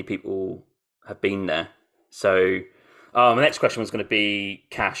heard many people have been there. So, my next question was going to be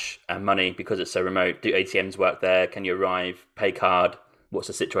cash and money because it's so remote. Do ATMs work there? Can you arrive, pay card? What's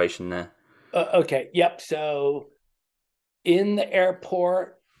the situation there? Okay. Yep. So in the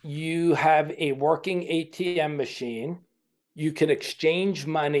airport, you have a working ATM machine. You can exchange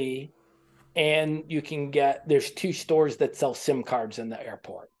money, and you can there's two stores that sell SIM cards in the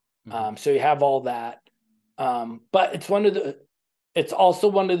airport. So you have all that. But it's also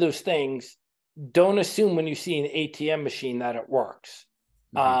one of those things. Don't assume when you see an ATM machine that it works.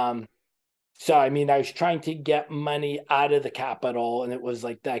 So, I mean, I was trying to get money out of the capital, and it was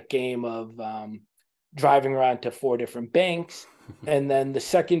like that game of driving around to 4 different banks. And then the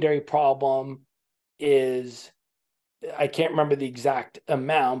secondary problem is I can't remember the exact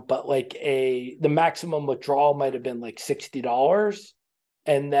amount, but like the maximum withdrawal might have been like $60.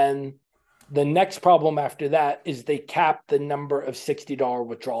 And then the next problem after that is they cap the number of $60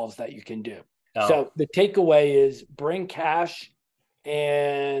 withdrawals that you can do. Oh. So the takeaway is bring cash,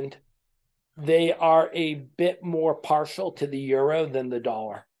 and they are a bit more partial to the euro than the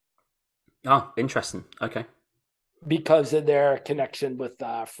dollar. Oh, interesting. Okay. Because of their connection with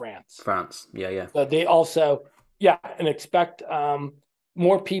France. France. Yeah. So they also, and expect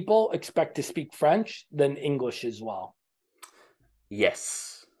more people expect to speak French than English as well.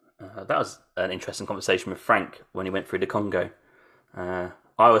 Yes. That was an interesting conversation with Frank when he went through the Congo.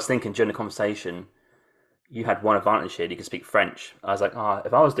 I was thinking during the conversation, you had one advantage here, you could speak French. I was like,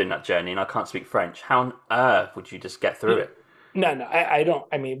 if I was doing that journey and I can't speak French, how on earth would you just get through it? No, I don't.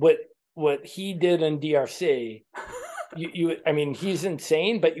 I mean, what he did in DRC, I mean, he's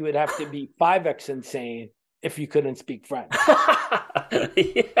insane, but you would have to be 5x insane if you couldn't speak French.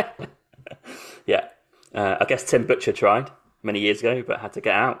 Yeah. I guess Tim Butcher tried many years ago, but had to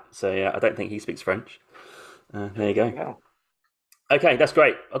get out. So, yeah, I don't think he speaks French. There you go. Yeah. Okay, that's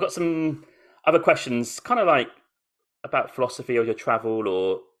great. I've got some other questions, kind of like about philosophy or your travel,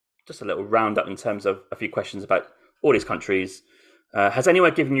 or just a little roundup in terms of a few questions about all these countries. Has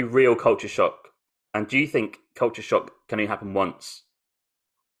anyone given you real culture shock? And do you think culture shock can only happen once?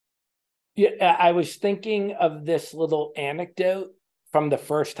 Yeah, I was thinking of this little anecdote from the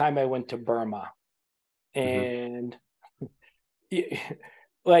first time I went to Burma. And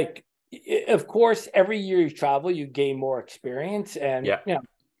like, of course, every year you travel, you gain more experience. And,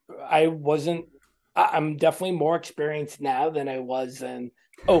 I'm definitely more experienced now than I was in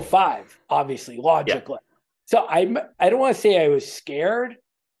 2005, obviously, logically. Yeah. So I don't want to say I was scared,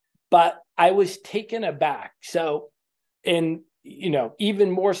 but I was taken aback. So,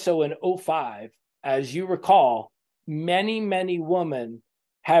 even more so in 2005, as you recall, many women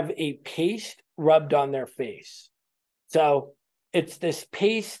have a paste rubbed on their face. So it's this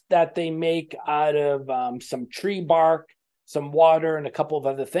paste that they make out of some tree bark, some water, and a couple of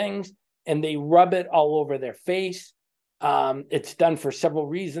other things, and they rub it all over their face. It's done for several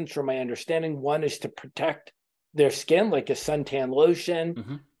reasons, from my understanding. One is to protect their skin, like a suntan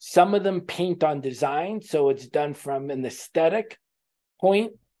lotion. Some of them paint on design, so it's done from an aesthetic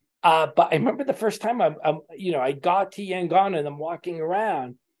point. But I remember the first time I got to Yangon and I'm walking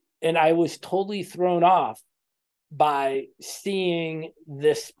around, and I was totally thrown off by seeing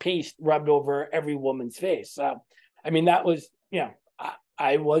this paste rubbed over every woman's face. So, I mean, that was,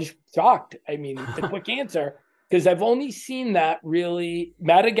 I was shocked. I mean, the quick answer, because I've only seen that really,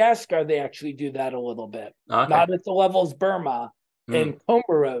 Madagascar, they actually do that a little bit. Okay. Not at the levels Burma. And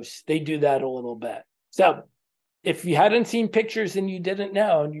Comoros, they do that a little bit. So if you hadn't seen pictures and you didn't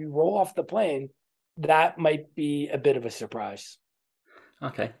know, and you roll off the plane, that might be a bit of a surprise.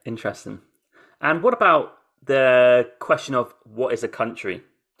 Okay, interesting. And what about the question of what is a country?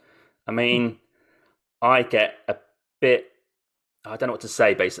 I mean, I get a bit, I don't know what to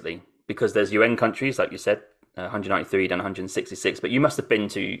say, basically, because there's UN countries, like you said, 193, then 166, but you must have been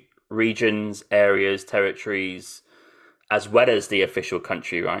to regions, areas, territories, as well as the official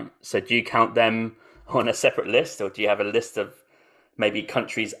country, right? So do you count them on a separate list, or do you have a list of maybe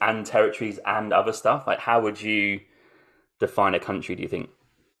countries and territories and other stuff? Like, how would you define a country, do you think?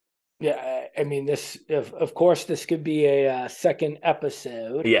 Yeah, I mean, this, of course, this could be a second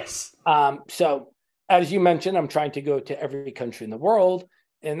episode. Yes. So, as you mentioned, I'm trying to go to every country in the world.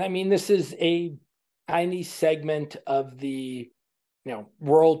 And I mean, this is a tiny segment of the,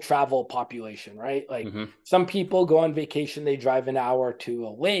 world travel population, right? Like some people go on vacation, they drive an hour to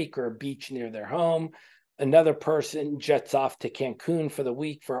a lake or a beach near their home. Another person jets off to Cancun for the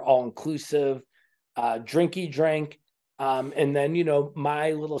week for all-inclusive, drinky drink. And then,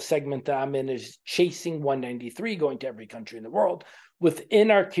 my little segment that I'm in is chasing 193, going to every country in the world. Within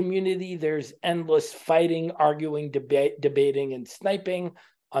our community, there's endless fighting, arguing, debating, and sniping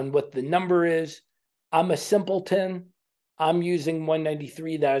on what the number is. I'm a simpleton. I'm using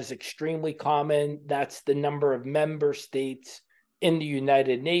 193. That is extremely common. That's the number of member states in the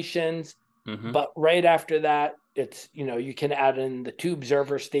United Nations. Mm-hmm. But right after that, it's, you can add in the two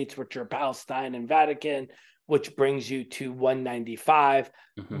observer states, which are Palestine and Vatican, which brings you to 195.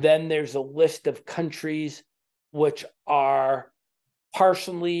 Mm-hmm. Then there's a list of countries which are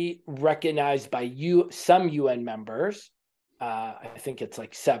partially recognized by some UN members. I think it's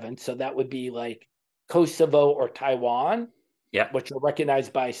like 7. So that would be like Kosovo or Taiwan, which are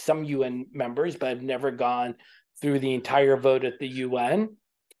recognized by some UN members, but have never gone through the entire vote at the UN.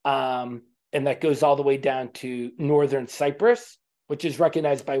 And that goes all the way down to Northern Cyprus, which is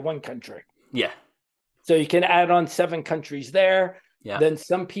recognized by one country. Yeah. So you can add on 7 countries there. Yeah. Then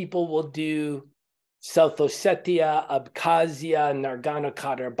some people will do South Ossetia, Abkhazia,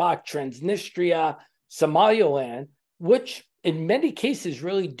 Nagorno-Karabakh, Transnistria, Somaliland, which in many cases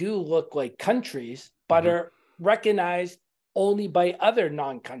really do look like countries, but are recognized only by other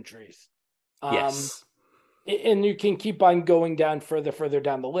non-countries. Yes. And you can keep on going down further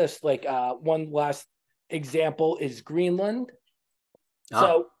down the list. Like one last example is Greenland.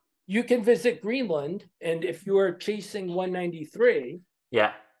 So you can visit Greenland, and if you are chasing 193,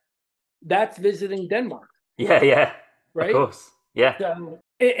 that's visiting Denmark. Yeah, right. Of course, yeah. So,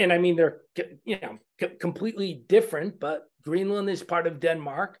 and I mean, they're completely different, but Greenland is part of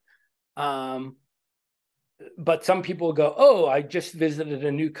Denmark. But some people go, "Oh, I just visited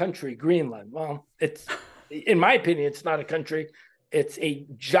a new country, Greenland." Well, it's, in my opinion, it's not a country. It's a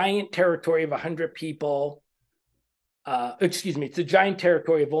giant territory of 100 people. It's a giant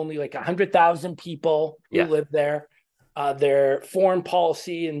territory of only like 100,000 people who live there. Their foreign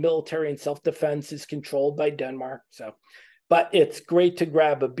policy and military and self-defense is controlled by Denmark. So, but it's great to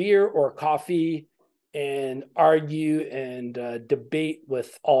grab a beer or coffee and argue and debate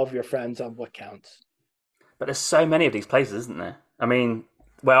with all of your friends on what counts. But there's so many of these places, isn't there? I mean,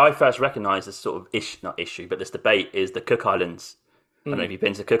 where I first recognised this sort of this debate is the Cook Islands. I don't know if you've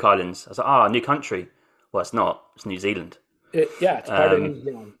been to Cook Islands. I was like, a new country. Well, it's not. It's New Zealand. It's part of New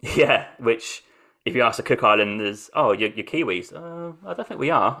Zealand. Yeah, which, if you ask the Cook Islanders, you're Kiwis. I don't think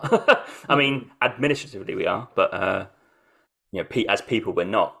we are. I mean, administratively we are, but as people, we're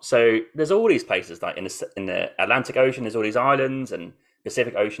not. So there's all these places, like in the Atlantic Ocean, there's all these islands, and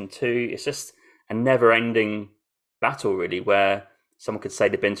Pacific Ocean too. It's just a never-ending battle, really, where someone could say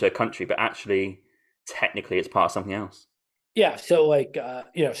they've been to a country, but actually, technically, it's part of something else. Yeah, so like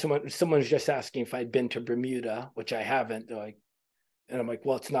someone's just asking if I'd been to Bermuda, which I haven't. And I'm like,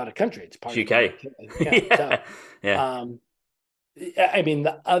 well, it's not a country; it's part UK. of the UK. I mean,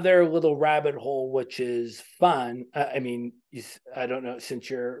 the other little rabbit hole, which is fun. I mean, I don't know, since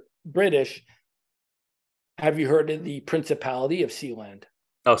you're British, have you heard of the Principality of Sealand?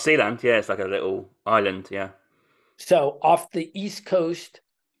 Oh, Sealand, yeah, it's like a little island, yeah. So off the east coast.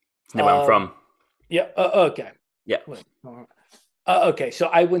 It's near where I'm from. Yeah. Okay. Yeah. Okay. So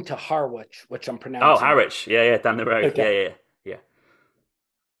I went to Harwich, which I'm pronouncing. Oh, Harwich. Yeah. Down the road. Okay. Yeah.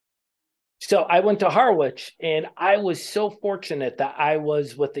 So I went to Harwich, and I was so fortunate that I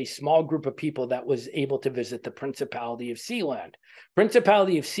was with a small group of people that was able to visit the Principality of Sealand.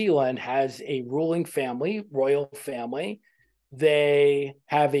 Principality of Sealand has a ruling family, royal family. They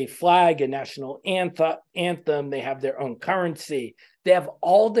have a flag, a national anthem. They have their own currency. They have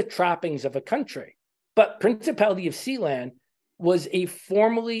all the trappings of a country. But Principality of Sealand was a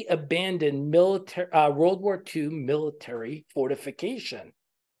formerly abandoned World War II military fortification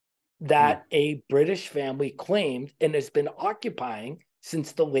that a British family claimed and has been occupying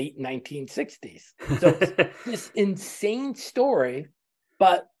since the late 1960s. So it's this insane story,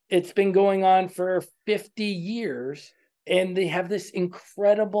 but it's been going on for 50 years, and they have this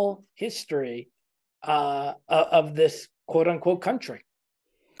incredible history of this quote-unquote country.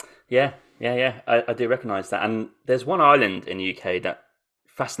 Yeah. I do recognise that. And there's one island in the UK that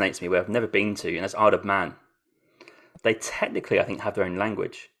fascinates me where I've never been to, and that's Isle of Man. They technically, I think, have their own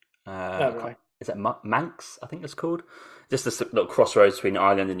language. Right. Is it Manx, I think it's called? Just this little crossroads between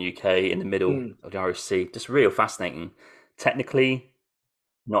Ireland and UK in the middle of the Irish Sea. Just real fascinating. Technically,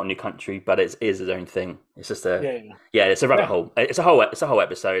 not a new country, but it is its own thing. It's just it's a rabbit hole. It's a whole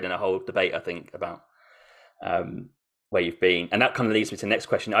episode and a whole debate, I think, about where you've been. And that kind of leads me to the next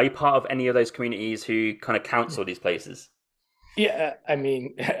question. Are you part of any of those communities who kind of counsel these places? Yeah, I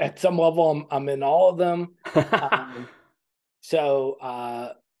mean, at some level, I'm in all of them.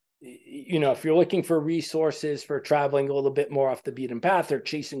 if you're looking for resources for traveling a little bit more off the beaten path or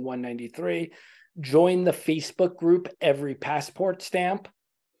chasing 193, join the Facebook group Every Passport Stamp.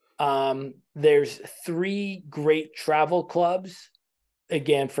 There's 3 great travel clubs,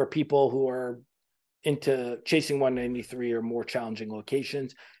 again, for people who are into chasing 193 or more challenging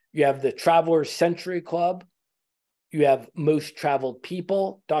locations. You have the Travelers Century Club, you have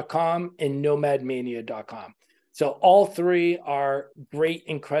mosttraveledpeople.com and nomadmania.com. So all 3 are great,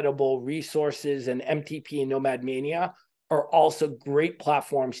 incredible resources, and MTP and Nomad Mania are also great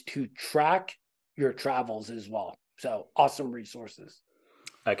platforms to track your travels as well. So awesome resources.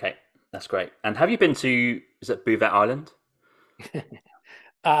 Okay, that's great. And have you been to, is it Bouvet Island?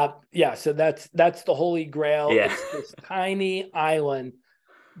 Yeah, so that's the Holy Grail. Yeah. It's this tiny island,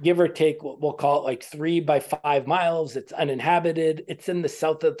 give or take, we'll call it like 3 by 5 miles. It's uninhabited. It's in the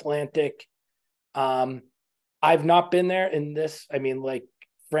South Atlantic. I've not been there in this. I mean, like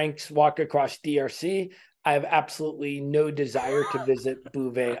Frank's walk across DRC. I have absolutely no desire to visit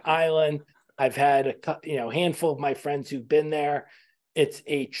Bouvet Island. I've had a handful of my friends who've been there. It's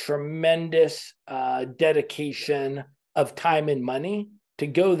a tremendous dedication of time and money to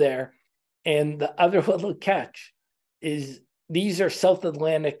go there. And the other little catch is these are South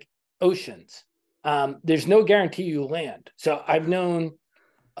Atlantic oceans. There's no guarantee you land. So I've known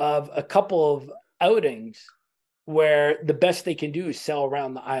of a couple of outings where the best they can do is sail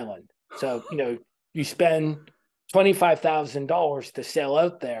around the island. So, you spend $25,000 to sail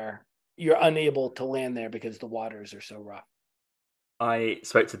out there, you're unable to land there because the waters are so rough. I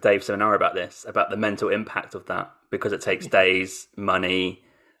spoke to Dave Seminara about this, about the mental impact of that, because it takes days, money,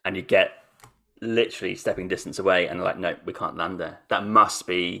 and you get literally stepping distance away and like, no, we can't land there. That must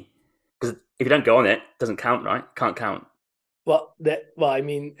be, because if you don't go on it, it doesn't count, right? Can't count. Well, I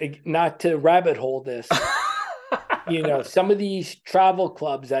mean, not to rabbit hole this, some of these travel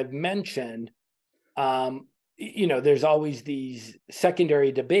clubs I've mentioned, there's always these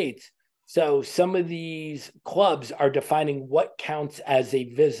secondary debates. So some of these clubs are defining what counts as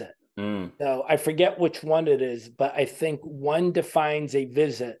a visit. So I forget which one it is, but I think one defines a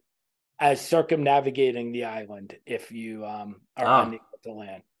visit as circumnavigating the island if you are unable to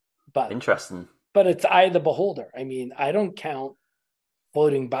land. But interesting. But it's eye of the beholder. I mean, I don't count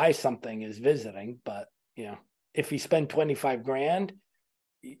floating by something as visiting, but if you spend 25 grand,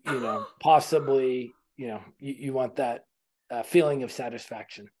 possibly, you want that feeling of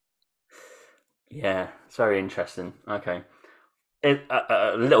satisfaction. Yeah, it's very interesting. Okay.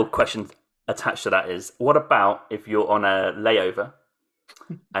 A little question attached to that is, what about if you're on a layover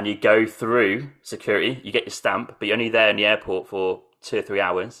and you go through security, you get your stamp, but you're only there in the airport for 2 or 3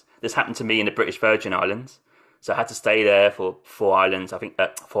 hours? This happened to me in the British Virgin Islands. So I had to stay there for 4 islands. I think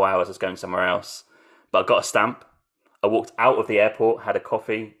 4 hours I was going somewhere else. But I got a stamp. I walked out of the airport, had a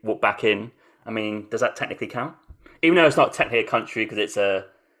coffee, walked back in. I mean, does that technically count? Even though it's not technically a country because it's a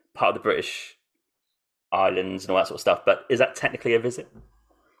part of the British Islands and all that sort of stuff. But is that technically a visit?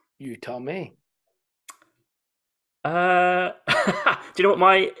 You tell me. Do you know what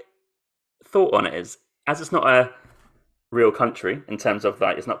my thought on it is? As it's not a real country in terms of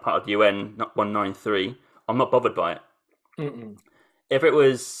like it's not part of the UN, not 193, I'm not bothered by it. Mm-mm. If it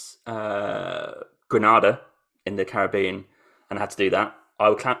was Grenada in the Caribbean and I had to do that, I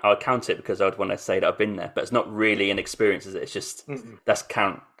would count it because I would want to say that I've been there. But it's not really an experience, is it? It's just that's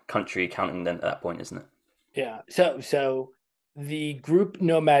country counting then at that point, isn't it? Yeah. So the group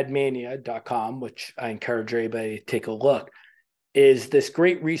nomadmania.com, which I encourage everybody to take a look, is this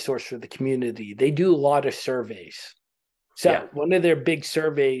great resource for the community. They do a lot of surveys. So one of their big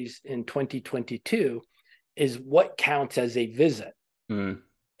surveys in 2022 is what counts as a visit.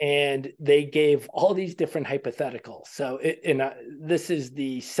 And they gave all these different hypotheticals. So this is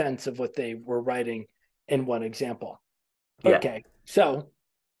the sense of what they were writing in one example. Okay, so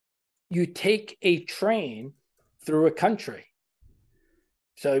you take a train through a country.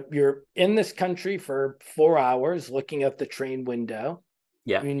 So you're in this country for 4 hours looking out the train window.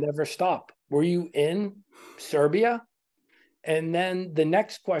 Yeah. You never stop. Were you in Serbia? And then the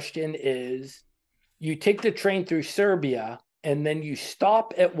next question is, you take the train through Serbia and then you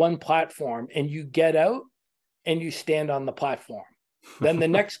stop at one platform and you get out and you stand on the platform. Then the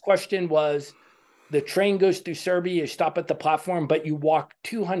next question was, the train goes through Serbia, you stop at the platform, but you walk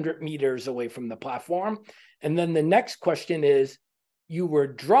 200 meters away from the platform. And then the next question is, you were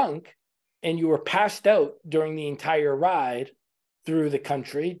drunk and you were passed out during the entire ride through the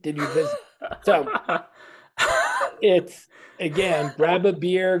country. Did you visit? So it's, again, grab a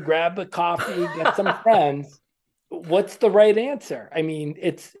beer, grab a coffee, get some friends. What's the right answer? I mean,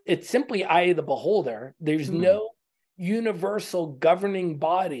 it's simply eye of the beholder. There's no universal governing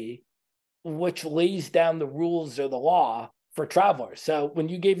body which lays down the rules or the law for travelers. So when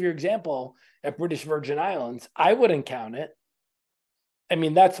you gave your example at British Virgin Islands, I wouldn't count it. I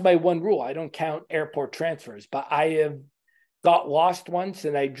mean, that's my one rule. I don't count airport transfers, but I have got lost once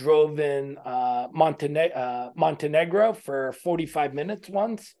and I drove in Montenegro for 45 minutes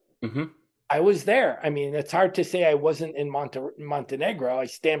once. Mm-hmm. I was there. I mean, it's hard to say I wasn't in Montenegro. I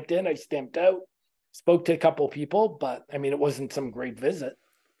stamped in, I stamped out, spoke to a couple of people, but I mean, it wasn't some great visit.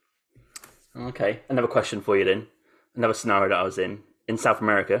 Okay, another question for you then. Another scenario that I was in South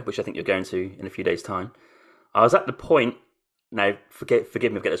America, which I think you're going to in a few days' time. I was at the point, now forgive me if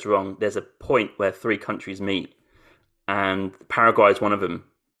I get this wrong, there's a point where three countries meet, and Paraguay is one of them.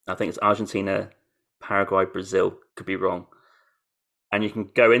 I think it's Argentina, Paraguay, Brazil, could be wrong. And you can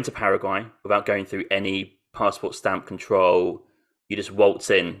go into Paraguay without going through any passport stamp control. You just waltz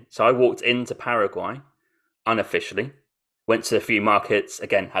in. So I walked into Paraguay unofficially, went to a few markets,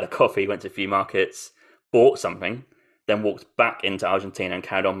 again, had a coffee, went to a few markets, bought something, then walked back into Argentina and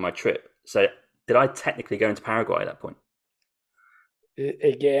carried on my trip. So did I technically go into Paraguay at that point?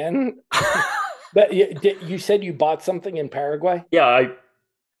 Again? But you said you bought something in Paraguay? Yeah,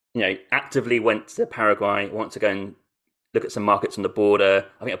 I actively went to Paraguay, want to go and look at some markets on the border.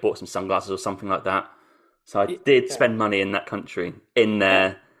 I think I bought some sunglasses or something like that. So I did spend money in that country, in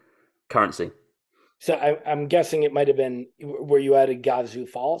their currency. So I'm guessing it might have been, were you at Iguazu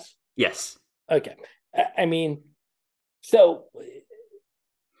Falls? Yes. Okay. I mean, so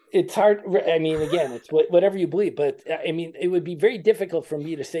it's hard. I mean, again, it's whatever you believe, but I mean, it would be very difficult for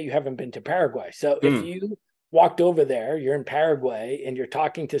me to say you haven't been to Paraguay. So if you walked over there, you're in Paraguay and you're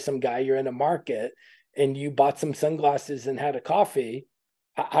talking to some guy, you're in a market and you bought some sunglasses and had a coffee,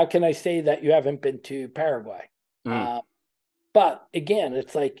 how can I say that you haven't been to Paraguay? But again,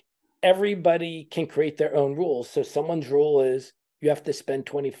 it's like everybody can create their own rules. So someone's rule is you have to spend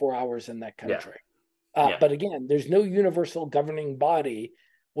 24 hours in that country. But again, there's no universal governing body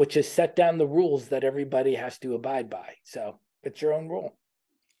which has set down the rules that everybody has to abide by. So it's your own rule.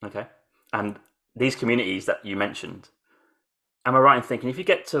 Okay. And these communities that you mentioned, am I right in thinking if you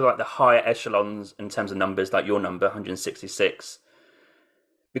get to like the higher echelons in terms of numbers, like your number, 166,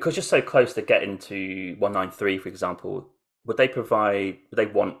 because you're so close to getting to 193, for example, would they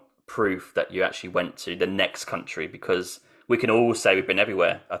want proof that you actually went to the next country? Because we can all say we've been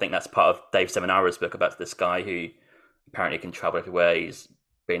everywhere. I think that's part of Dave Seminara's book about this guy who apparently can travel everywhere. He's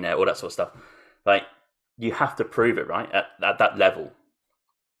been there, all that sort of stuff. Like, you have to prove it, right? At that level.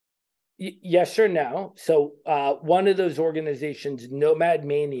 Yes or no. So one of those organizations, Nomad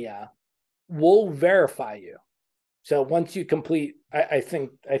Mania, will verify you. So once you complete, I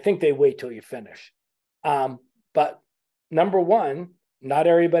think they wait till you finish. But number one, not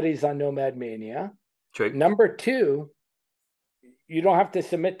everybody's on Nomad Mania. True. Number two, you don't have to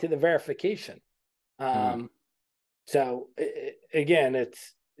submit to the verification. So again,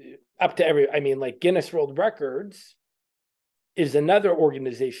 it's up to I mean, like Guinness World Records is another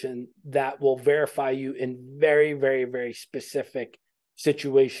organization that will verify you in very, very, very specific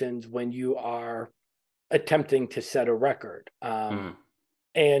situations when you are attempting to set a record.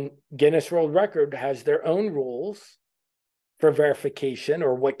 And Guinness World Record has their own rules for verification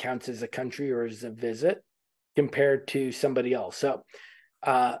or what counts as a country or as a visit compared to somebody else. So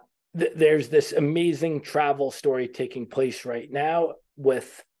there's this amazing travel story taking place right now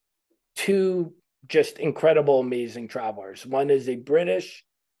with two just incredible, amazing travelers. One is a British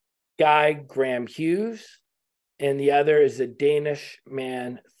guy, Graham Hughes, and the other is a Danish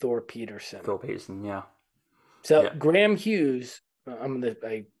man, Thor Peterson. Yeah. So Graham Hughes,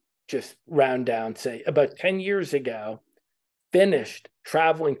 I just round down, say about 10 years ago, finished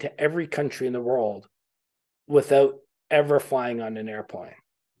traveling to every country in the world without ever flying on an airplane.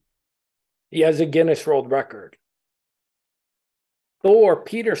 He has a Guinness World Record. Thor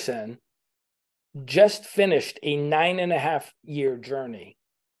Peterson just finished a 9.5-year journey.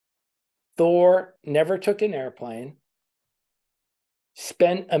 Thor never took an airplane,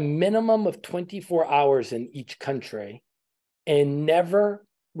 spent a minimum of 24 hours in each country, and never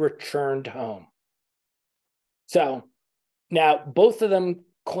returned home. So now both of them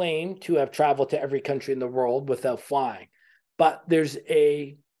claim to have traveled to every country in the world without flying, but there's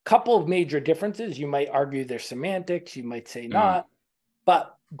a couple of major differences. You might argue there's semantics, you might say not,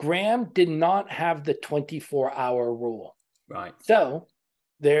 but Graham did not have the 24-hour rule. Right. So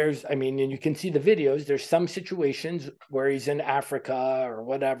and you can see the videos, there's some situations where he's in Africa or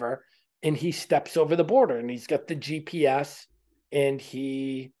whatever, and he steps over the border and he's got the GPS and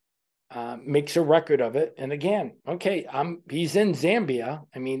he makes a record of it. And again, he's in Zambia.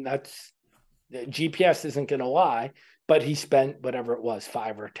 I mean, the GPS isn't going to lie, but he spent whatever it was,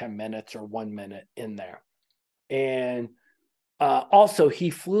 5 or 10 minutes or 1 minute in there. And also, he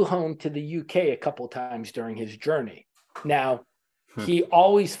flew home to the UK a couple times during his journey. Now, he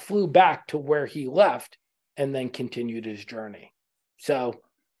always flew back to where he left and then continued his journey. So,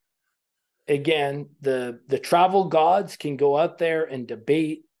 again, the travel gods can go out there and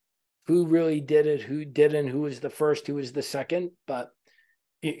debate who really did it, who didn't, who was the first, who was the second. But,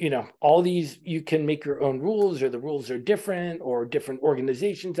 all these, you can make your own rules, or the rules are different, or different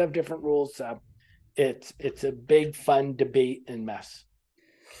organizations have different rules. So it's a big fun debate and mess.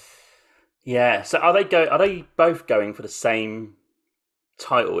 Yeah. So are they both going for the same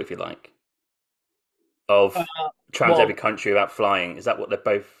title, if you like, of travel to every country without flying? Is that what they're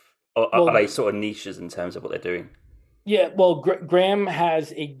both, or are they sort of niches in terms of what they're doing? Yeah, well, Graham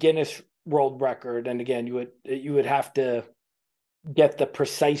has a Guinness World Record, and again, you would have to get the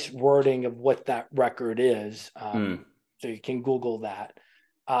precise wording of what that record is. So you can Google that.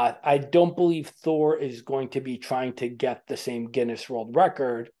 I don't believe Thor is going to be trying to get the same Guinness World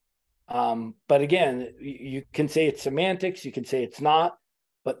Record. But again, you can say it's semantics, you can say it's not,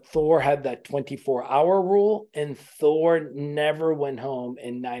 but Thor had that 24-hour rule, and Thor never went home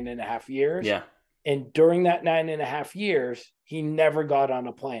in 9.5 years. Yeah. And during that 9.5 years, he never got on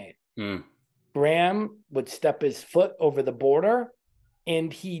a plane. Graham would step his foot over the border,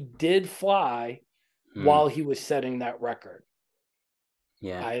 and he did fly while he was setting that record.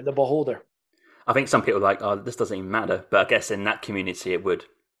 Yeah. Eye of the beholder. I think some people are like, oh, this doesn't even matter. But I guess in that community, it would.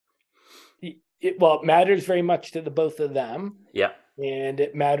 It matters very much to the both of them. Yeah. And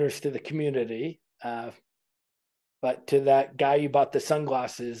it matters to the community. But to that guy you bought the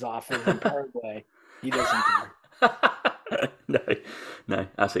sunglasses off of in Paraguay, he doesn't care. No,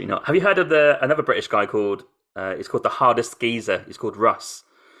 absolutely not. Have you heard of another British guy called, he's called the Hardest Geezer. He's called Russ.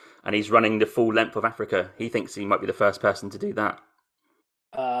 And he's running the full length of Africa. He thinks he might be the first person to do that.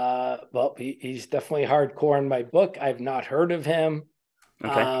 He's definitely hardcore in my book. I've not heard of him.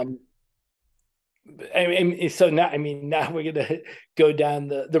 Okay. Now we're going to go down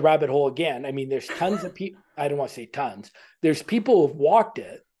the rabbit hole again. I mean, there's tons of people. I don't want to say tons. There's people who've walked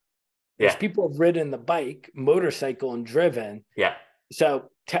it. There's people who've ridden the bike, motorcycle, and driven. Yeah. So,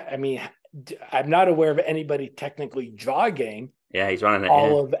 I'm not aware of anybody technically jogging. Yeah, he's running it.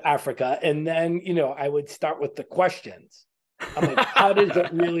 All of Africa. And then, I would start with the questions. I'm like, how does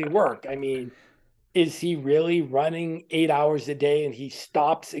it really work? I mean, is he really running 8 hours a day and he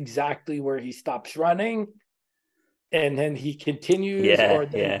stops exactly where he stops running? And then he continues, or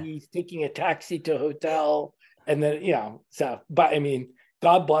then he's taking a taxi to a hotel. And then, but I mean,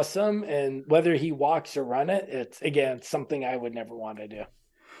 God bless him. And whether he walks or run it, it's, again, something I would never want to do.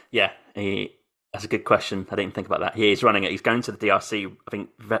 Yeah, that's a good question. I didn't think about that. He's running it. He's going to the DRC, I think,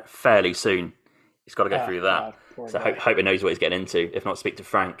 fairly soon. He's got to go through that. So hope he knows what he's getting into. If not, speak to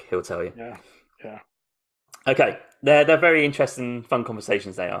Frank. He'll tell you. Yeah. Okay. They're very interesting, fun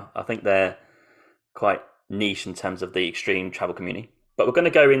conversations they are. I think they're quite niche in terms of the extreme travel community. But we're going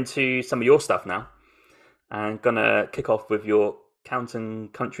to go into some of your stuff now. And going to kick off with your Counting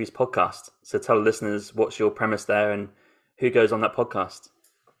Countries podcast. So tell the listeners what's your premise there and who goes on that podcast.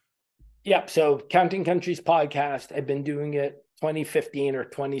 Yep. So Counting Countries podcast, I've been doing it 2015 or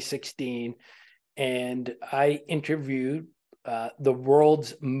 2016. And I interviewed the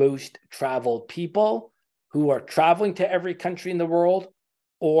world's most traveled people who are traveling to every country in the world,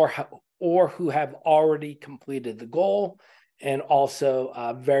 or who have already completed the goal, and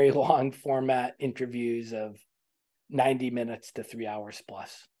also very long format interviews of 90 minutes to 3 hours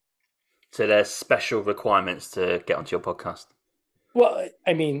plus. So there's special requirements to get onto your podcast. Well,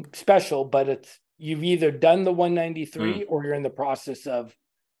 I mean, special, but you've either done the 193 or you're in the process of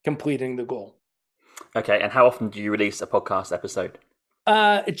completing the goal. Okay, and how often do you release a podcast episode?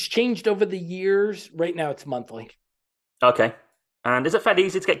 It's changed over the years. Right now, it's monthly. Okay. And is it fairly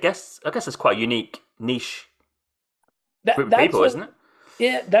easy to get guests? I guess it's quite a unique niche group of people, isn't it?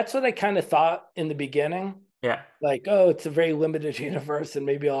 Yeah, that's what I kind of thought in the beginning. Yeah. Like, it's a very limited universe, and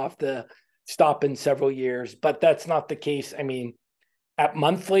maybe I'll have to stop in several years. But that's not the case. I mean, at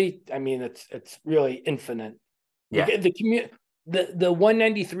monthly, I mean, it's really infinite. Yeah. The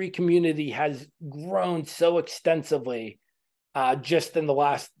 193 community has grown so extensively just in the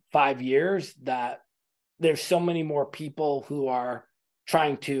last 5 years that there's so many more people who are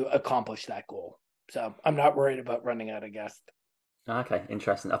trying to accomplish that goal. So I'm not worried about running out of guests. Okay,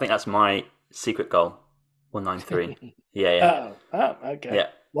 interesting. I think that's my secret goal, 193. Yeah. Oh, okay. Yeah.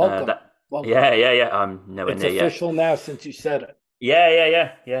 Welcome. Yeah. I'm nowhere near yet. It's official now since you said it.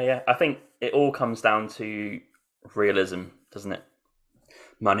 Yeah. I think it all comes down to realism, doesn't it?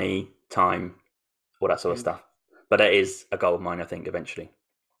 Money, time, all that sort of stuff. but that is a goal of mine, I think, eventually.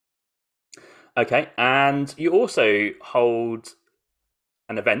 Okay, and you also hold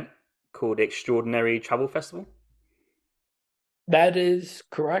an event called the Extraordinary Travel Festival. That is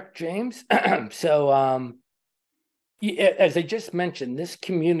correct, James. So, as I just mentioned, this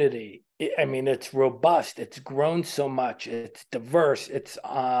community, I mean, it's robust. It's grown so much. It's diverse. It's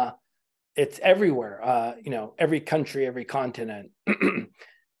everywhere. Every country, every continent.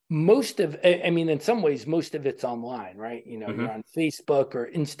 I mean, in some ways, most of it's online, right? Mm-hmm. You're on Facebook or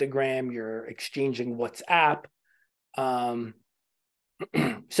Instagram. You're exchanging WhatsApp. Um,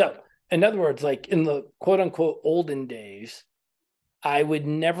 so, in other words, like in the quote unquote olden days, I would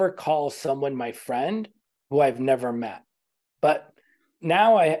never call someone my friend who I've never met. But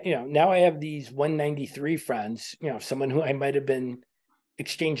now I have these 193 friends, someone who I might have been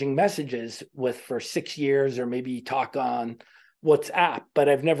exchanging messages with for 6 years or maybe talk on WhatsApp, but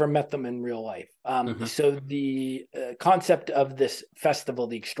I've never met them in real life. Mm-hmm. So the concept of this festival,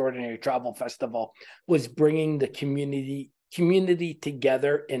 the Extraordinary Travel Festival, was bringing the community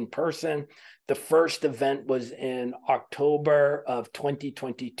together in person. The first event was in October of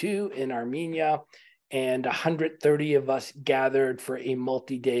 2022 in Armenia, and 130 of us gathered for a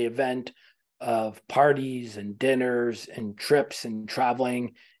multi-day event of parties and dinners and trips and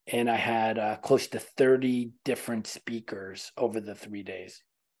traveling. And I had close to 30 different speakers over the 3 days.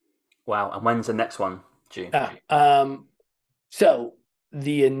 Wow! And when's the next one, June? So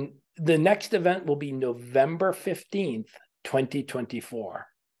the next event will be November 15th, 2024.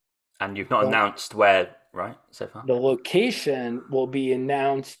 And you've not announced where, right, so far? The location will be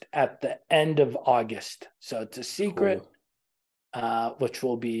announced at the end of August. So it's a secret, which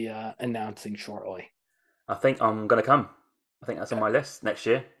we'll be announcing shortly. I think I'm going to come. I think that's on my list next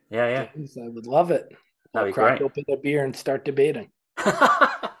year. Yeah. James, I would love it. That'd We'll be crack great. open a beer and start debating.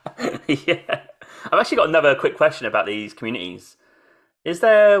 Yeah. I've actually got another quick question about these communities. Is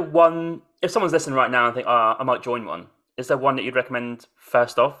there one, if someone's listening right now and think, I might join one, is there one that you'd recommend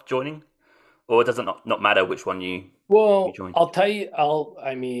first off joining? Or does it not matter which one you join? I'll tell you,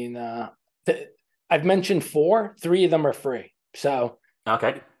 I've mentioned 4, 3 of them are free. So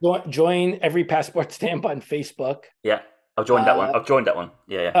okay, join Every Passport Stamp on Facebook. Yeah, I've joined that one. I've joined that one.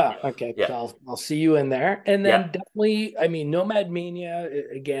 Yeah. Okay. Yeah. So I'll see you in there. And then definitely, I mean, Nomad Mania,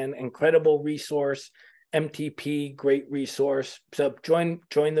 again, incredible resource. MTP, great resource. So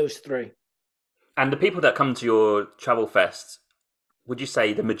join those 3. And the people that come to your travel fest, would you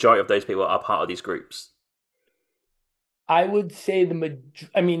say the majority of those people are part of these groups? I would say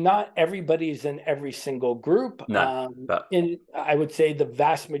not everybody's in every single group. No, I would say the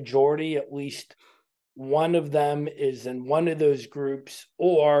vast majority, at least one of them, is in one of those groups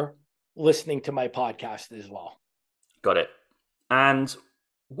or listening to my podcast as well. Got it. And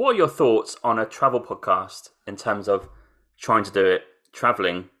what are your thoughts on a travel podcast in terms of trying to do it,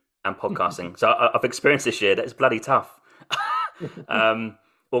 traveling and podcasting? So I've experienced this year that it's bloody tough.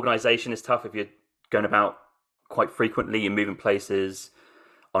 Organization is tough if you're going about quite frequently, you're moving places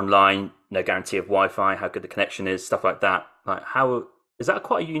online, no guarantee of Wi-Fi, how good the connection is, stuff like that. Like, how is that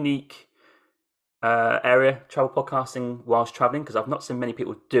quite a unique area, travel podcasting whilst traveling? Because I've not seen many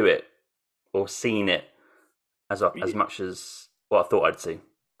people do it or seen it as much as what I thought I'd see.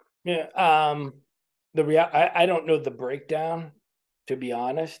 Yeah. I don't know the breakdown, to be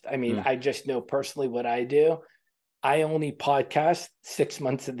honest. I mean, I just know personally what I do. I only podcast 6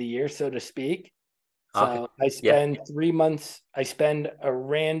 months of the year, so to speak. So I spend 3 months. I spend a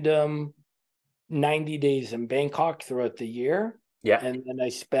random 90 days in Bangkok throughout the year. Yeah. And then I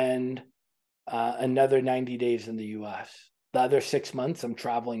spend another 90 days in the US. The other 6 months, I'm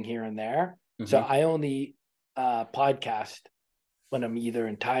traveling here and there. Mm-hmm. So I only podcast when I'm either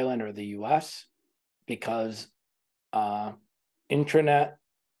in Thailand or the US because intranet,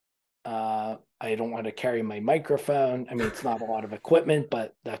 I don't want to carry my microphone. I mean, it's not a lot of equipment,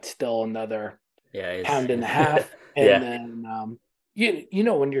 but that's still another pound and a half. And then,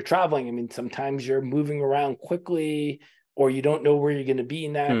 when you're traveling, I mean, sometimes you're moving around quickly or you don't know where you're going to be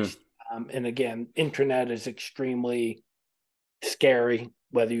next. And again, intranet is extremely scary,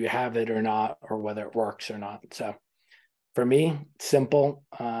 whether you have it or not, or whether it works or not. So for me, it's simple.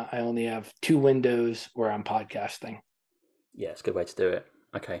 I only have 2 windows where I'm podcasting. Yeah, it's a good way to do it.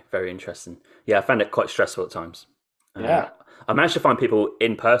 Okay, very interesting. Yeah, I found it quite stressful at times. Yeah. I managed to find people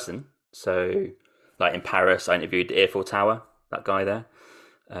in person. So, like in Paris, I interviewed the Eiffel Tower, that guy there,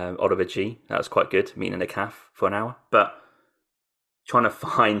 Oliver G. That was quite good, meeting in a cafe for an hour. But trying to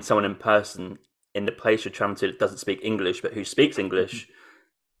find someone in person in the place you're traveling to that doesn't speak English, but who speaks English,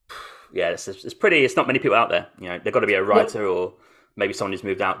 it's pretty. It's not many people out there. They've got to be a writer or maybe someone who's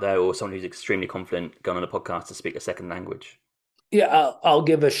moved out there or someone who's extremely confident going on a podcast to speak a second language? Yeah, I'll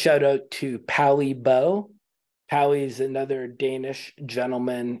give a shout out to Pally Bo. Pally's another Danish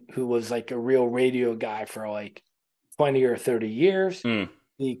gentleman who was like a real radio guy for like 20 or 30 years. Mm,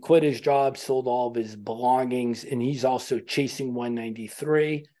 He quit his job, sold all of his belongings, and he's also chasing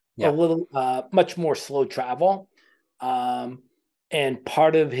 193, a yeah. little much more slow travel. And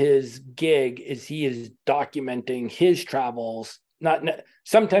part of his gig is he is documenting his travels. Not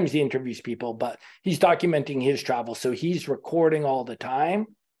sometimes he interviews people, but he's documenting his travels. So he's recording all the time,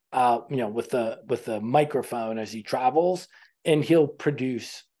 with the microphone as he travels, and he'll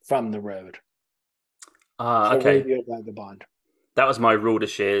produce from the road. So Okay. Radio Vagabond. That was my rule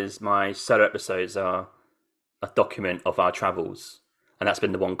this year's. My solo episodes are a document of our travels. And that's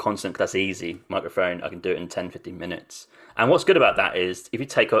been the one constant because that's easy. Microphone, I can do it in 10, 15 minutes. And what's good about that is if you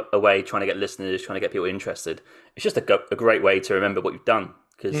take away trying to get listeners, trying to get people interested, it's just a great way to remember what you've done.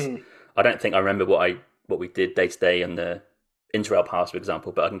 Because I don't think I remember what we did day to day on the Interrail Pass, for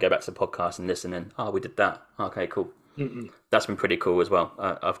example, but I can go back to the podcast and listen and, we did that. Okay, cool. That's been pretty cool as well.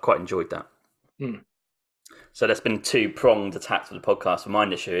 I've quite enjoyed that. So there's been two-pronged attacks for the podcast for mine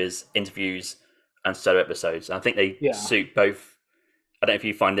this year is interviews and solo episodes. And I think they suit both. I don't know if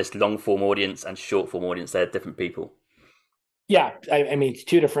you find this long-form audience and short-form audience, they're different people. Yeah, I mean, it's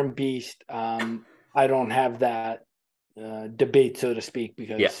two different beasts. I don't have that debate, so to speak,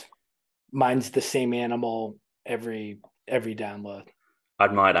 because mine's the same animal every download. I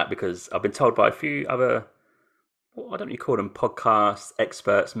admire that because I've been told by a few other, why don't you call them, podcasts,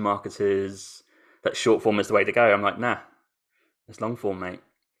 experts, marketers, that short form is the way to go. I'm like, nah, it's long form, mate.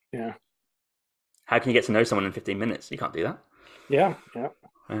 Yeah. How can you get to know someone in 15 minutes? You can't do that. Yeah. Oh,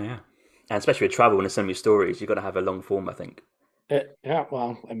 yeah. And especially with travel and there's so many stories, you've got to have a long form, I think. Yeah,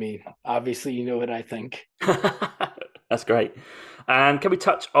 well, I mean, obviously you know what I think. That's great. And can we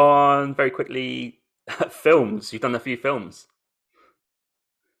touch on, very quickly, films? You've done a few films.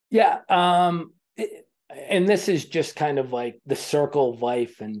 Yeah. And this is just kind of like the circle of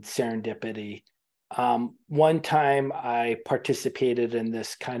life and serendipity. One time I participated in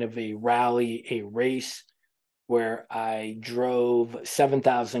this kind of a rally, a race, where I drove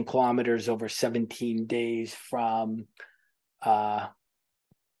 7,000 kilometers over 17 days from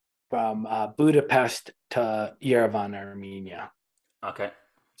Budapest to Yerevan, Armenia. Okay.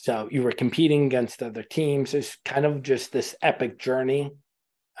 So you were competing against other teams. It's kind of just this epic journey,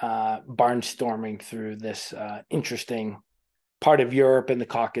 barnstorming through this interesting part of Europe and the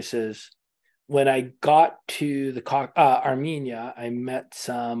Caucasus. When I got to the Armenia, I met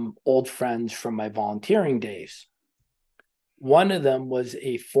some old friends from my volunteering days. One of them was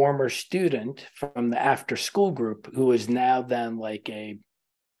a former student from the after school group who is now then like a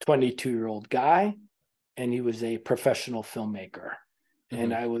 22-year-old guy, and he was a professional filmmaker.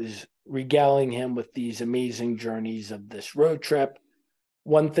 And I was regaling him with these amazing journeys of this road trip.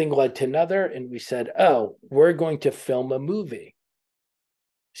 One thing led to another, and we said, we're going to film a movie.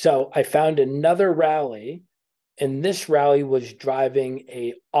 So I found another rally, and this rally was driving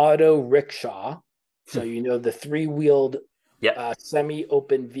a auto rickshaw. So, the three-wheeled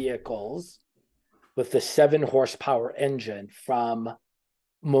semi-open vehicles with the 7-horsepower engine from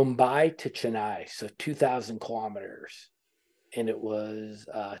Mumbai to Chennai. So 2,000 kilometers. And it was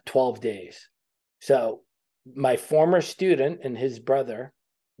 12 days. So my former student and his brother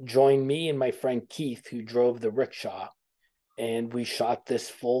joined me and my friend Keith, who drove the rickshaw. And we shot this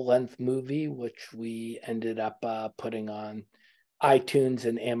full-length movie, which we ended up putting on iTunes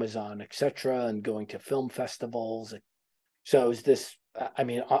and Amazon, etc., and going to film festivals. So it was this,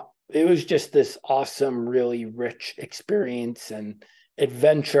 it was just this awesome, really rich experience and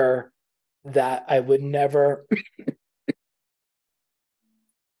adventure that I would never...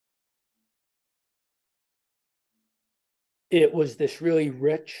 It was this really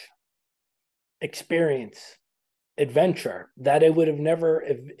rich experience, adventure that I would have never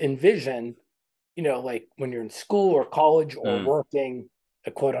envisioned, like when you're in school or college or working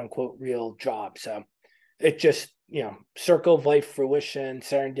a quote unquote real job. So it just, circle of life, fruition,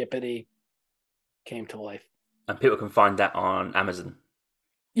 serendipity came to life. And people can find that on Amazon.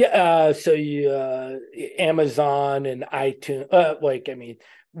 Yeah. So Amazon and iTunes,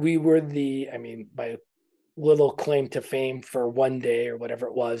 we were my little claim to fame for one day or whatever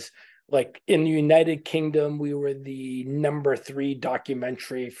it was, like in the United Kingdom, we were the number 3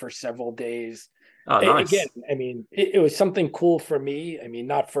 documentary for several days. Oh, nice. Again, it was something cool for me.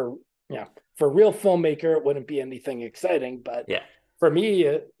 Not for, for a real filmmaker, it wouldn't be anything exciting, but for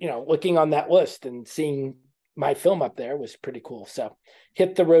me, looking on that list and seeing my film up there was pretty cool. So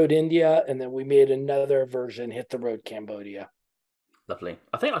Hit the Road India, and then we made another version, Hit the Road Cambodia. Lovely.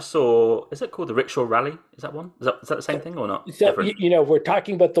 I think I saw. Is it called the Rickshaw Rally? Is that one? Is that the same thing or not? So, Different. we're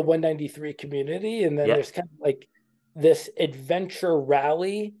talking about the 193 community, and then Yeah. there's kind of like this adventure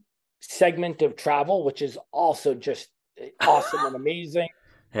rally segment of travel, which is also just awesome and amazing.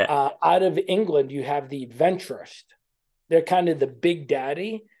 Yeah. Out of England, you have the Adventurist. They're kind of the big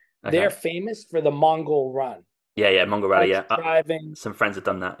daddy. They're Okay. famous for the Mongol Run. Yeah. Yeah. Mongol Rally. That's Yeah. driving, Some friends have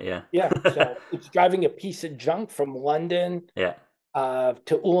done that. Yeah. yeah. So it's driving a piece of junk from London Yeah. to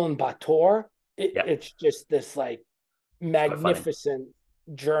Ulaanbaatar. Yeah. It's just this like It's quite funny. magnificent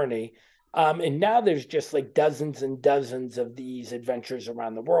journey. And now there's just like dozens and dozens of these adventures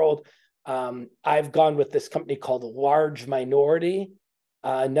around the world. I've gone with this company called Large Minority,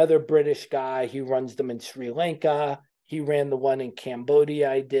 another British guy. He runs them in Sri Lanka. He ran the one in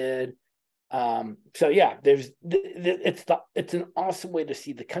Cambodia I did. So yeah, it's an awesome way to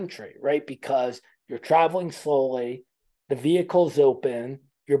see the country, right? Because you're traveling slowly, the vehicle's open,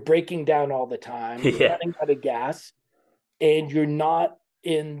 you're breaking down all the time, you're Yeah. running out of gas, and you're not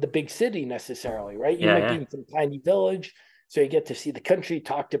in the big city necessarily, right? You Yeah. might be Yeah. in some tiny village, so you get to see the country,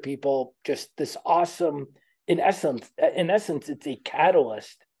 talk to people, just this awesome, in essence, it's a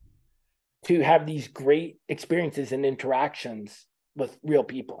catalyst to have these great experiences and interactions with real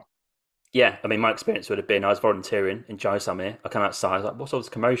people. Yeah, I mean, my experience would have been I was volunteering in Jaisalmer. I come outside, I was like, what's all this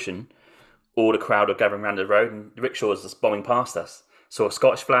commotion? All the crowd are gathering around the road, and the rickshaws just bombing past us. Saw a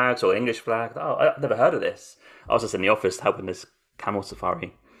Scottish flag, saw an English flag. Oh, I've never heard of this. I was just in the office helping this camel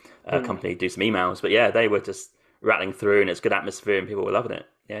safari company do some emails. But yeah, they were just rattling through, and it's good atmosphere, and people were loving it.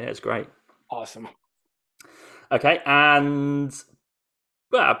 Yeah, it's great. Awesome. Okay, and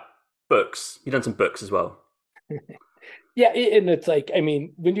well, books. You've done some books as well. Yeah, and it's like, I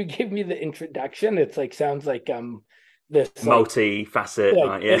mean, when you give me the introduction, it's like sounds like this Multi-facet,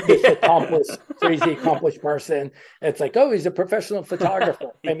 right? Yeah. this accomplished, crazy accomplished person. It's like, oh, he's a professional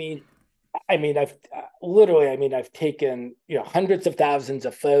photographer. I've taken hundreds of thousands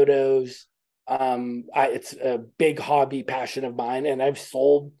of photos. It's a big hobby, passion of mine, and I've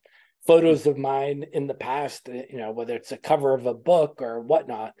sold photos of mine in the past. Whether it's a cover of a book or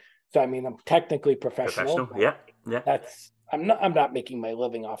whatnot. So I mean, I'm technically professional. Yeah, yeah. I'm not making my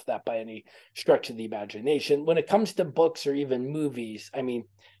living off that by any stretch of the imagination. When it comes to books or even movies, I mean,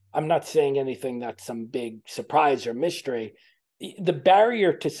 I'm not saying anything that's some big surprise or mystery. The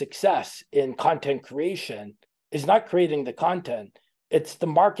barrier to success in content creation is not creating the content, it's the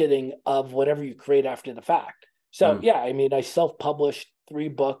marketing of whatever you create after the fact. So yeah, I mean, I self-published 3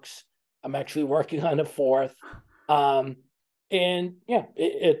 books. I'm actually working on a 4th. And yeah,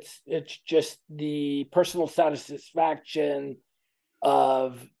 it's just the personal satisfaction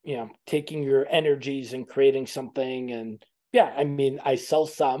of taking your energies and creating something. And yeah, I mean, I sell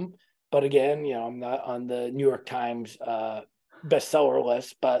some, but again, I'm not on the New York Times bestseller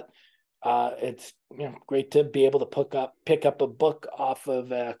list. But it's great to be able to pick up a book off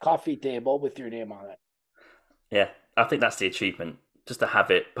of a coffee table with your name on it. Yeah, I think that's the achievement. Just to have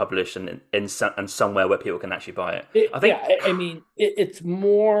it published and somewhere where people can actually buy it. I think. Yeah, I mean, it's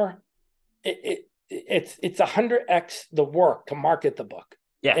more. It's 100x the work to market the book.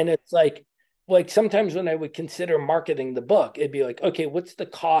 Yeah, and it's like sometimes when I would consider marketing the book, it'd be like, okay, what's the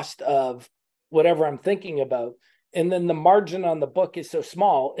cost of whatever I'm thinking about, and then the margin on the book is so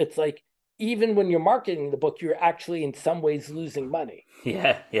small. It's like even when you're marketing the book, you're actually in some ways losing money.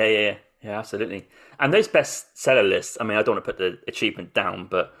 Yeah, absolutely. And those bestseller lists, I mean, I don't want to put the achievement down,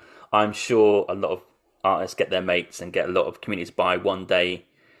 but I'm sure a lot of artists get their mates and get a lot of communities buy one day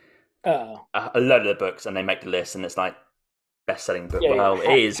a load of the books, and they make the list, and it's like best-selling book.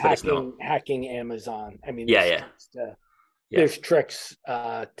 It is, but it's not. Hacking Amazon. I mean, there's tricks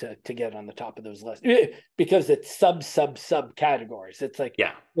to get on the top of those lists because it's sub categories. It's like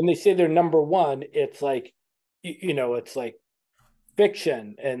when they say they're number 1, it's like it's like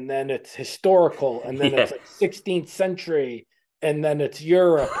fiction, and then it's historical, and then it's like 16th century, and then it's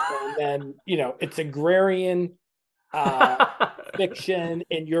Europe, and then it's agrarian fiction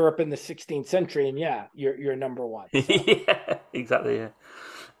in Europe in the 16th century, and you're number 1. So. Yeah, exactly. Yeah.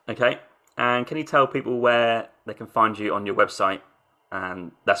 Okay, and can you tell people where they can find you on your website?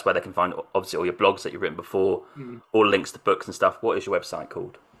 And that's where they can find obviously all your blogs that you've written before, all links to books and stuff. What is your website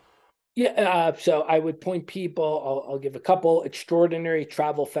called? Yeah, so I would point people, I'll give a couple,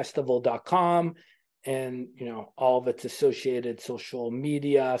 extraordinarytravelfestival.com, and all of its associated social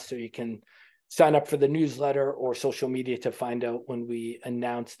media, so you can sign up for the newsletter or social media to find out when we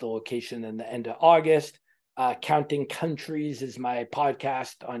announce the location in the end of August. Counting Countries is my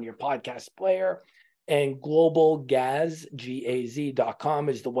podcast on your podcast player, and globalgaz.com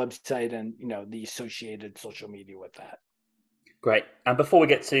is the website, and the associated social media with that. Great. And before we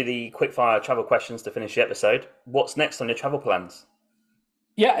get to the quickfire travel questions to finish the episode, what's next on your travel plans?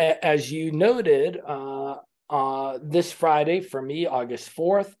 Yeah, as you noted, this Friday for me, August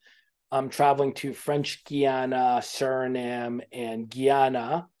 4th, I'm traveling to French Guiana, Suriname, and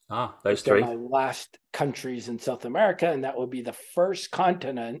Guyana. Those They're three. my last countries in South America, and that will be the first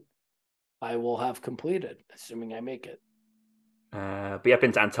continent I will have completed, assuming I make it. But you've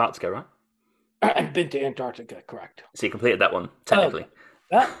been to Antarctica, right? I've been to Antarctica, correct. So you completed that one, technically.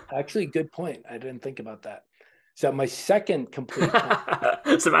 Actually, good point. I didn't think about that. So my second complete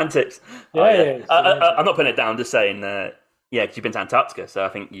Semantics. Yeah. I'm not putting it down, just saying, because you've been to Antarctica, so I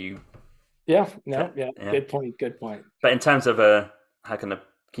think you... Yeah. Good point. But in terms of, how can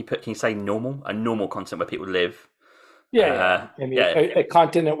you say normal? A normal continent where people live. A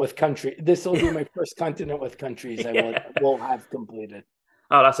continent with country. This will be my first continent with countries I will have completed.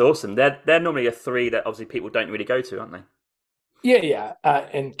 Oh, that's awesome. They're normally a three that obviously people don't really go to, aren't they? Yeah.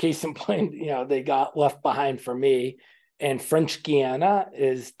 In case in point, they got left behind for me. And French Guiana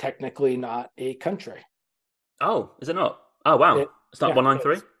is technically not a country. Oh, is it not? Oh, wow. It's not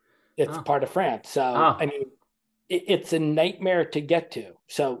 193? It's part of France. So, I mean, it's a nightmare to get to.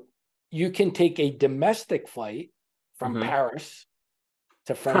 So you can take a domestic flight from Paris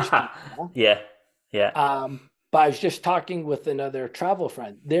to French Guiana. Yeah. But I was just talking with another travel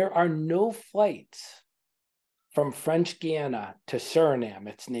friend. There are no flights from French Guiana to Suriname,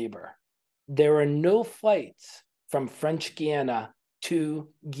 its neighbor. There are no flights from French Guiana to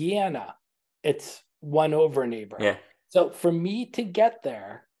Guyana, its one over neighbor. Yeah. So for me to get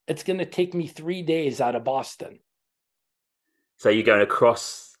there, it's going to take me 3 days out of Boston. So you're going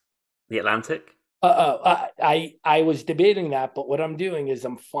across the Atlantic? I was debating that, but what I'm doing is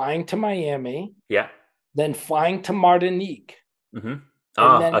I'm flying to Miami. Yeah. Then flying to Martinique. Mm-hmm.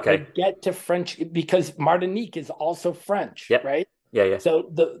 And then I get to French, because Martinique is also French, right? Yeah. So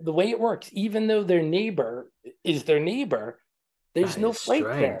the way it works, even though their neighbor is their neighbor, there's no flight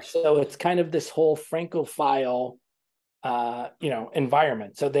there. So it's kind of this whole Francophile,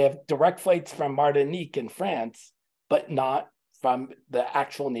 environment. So they have direct flights from Martinique in France, but not from the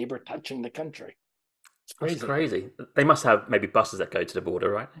actual neighbor touching the country. It's crazy. That's crazy. They must have maybe buses that go to the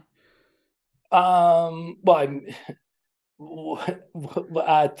border, right? I'm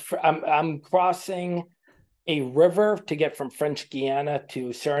crossing a river to get from French Guiana to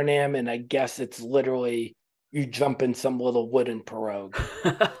Suriname, and I guess it's literally you jump in some little wooden pirogue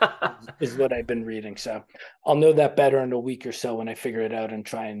is what I've been reading. So I'll know that better in a week or so when I figure it out and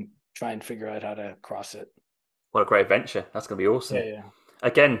try and figure out how to cross it. What a great adventure. That's going to be awesome. Yeah.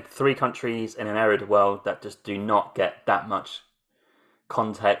 Again, 3 countries in an area of the world that just do not get that much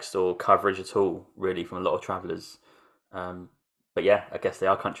context or coverage at all, really, from a lot of travellers. But yeah, I guess they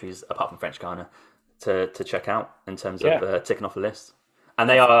are countries, apart from French Guiana, to check out in terms of ticking off the list. And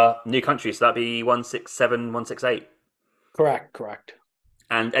they are new countries, so that'd be 167, 168. Correct.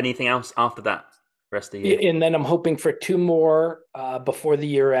 And anything else after that, rest of the year? And then I'm hoping for 2 more before the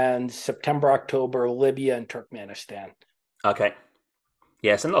year ends, September, October, Libya and Turkmenistan. Okay.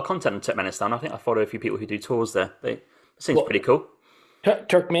 Yeah, it's a lot of content in Turkmenistan. I think I follow a few people who do tours there. It seems pretty cool.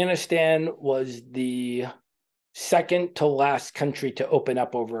 Turkmenistan was the second to last country to open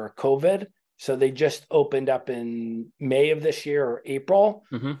up over COVID. So they just opened up in May of this year or April.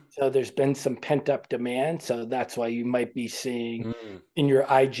 Mm-hmm. So there's been some pent up demand. So that's why you might be seeing in your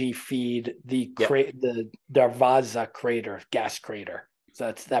IG feed the Darvaza crater, gas crater. So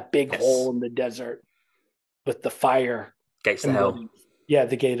it's that big hole in the desert with the fire. Gates of hell. Yeah,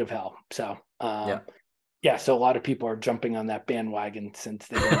 the gate of hell. So so a lot of people are jumping on that bandwagon since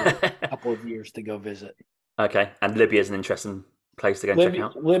they've been a couple of years to go visit. Okay, and Libya is an interesting place to go and check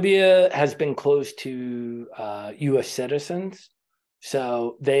out. Libya has been closed to U.S. citizens,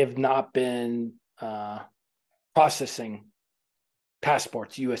 so they have not been processing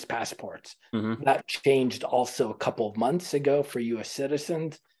passports, U.S. passports. Mm-hmm. That changed also a couple of months ago for U.S.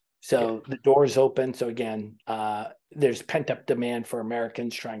 citizens. So the door's open. So again, there's pent-up demand for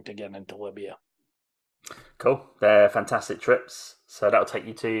Americans trying to get into Libya. Cool. They're fantastic trips. So that'll take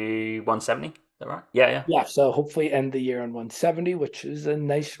you to 170. Is that right? Yeah. Yeah. So hopefully end the year on 170, which is a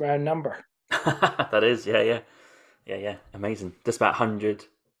nice round number. That is. Yeah. Amazing. Just about 100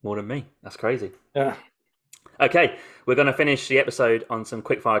 more than me. That's crazy. Yeah. Okay. We're going to finish the episode on some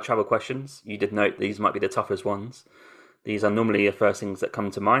quickfire travel questions. You did note these might be the toughest ones. These are normally the first things that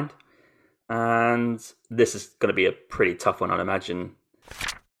come to mind. And this is going to be a pretty tough one, I'd imagine.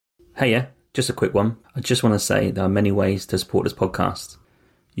 Hey, just a quick one. I just want to say there are many ways to support this podcast.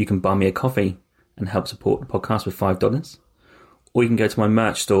 You can buy me a coffee and help support the podcast with $5. Or you can go to my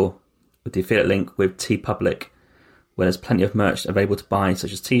merch store with the affiliate link with TeePublic, where there's plenty of merch available to buy,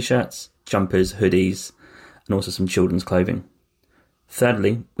 such as t-shirts, jumpers, hoodies, and also some children's clothing.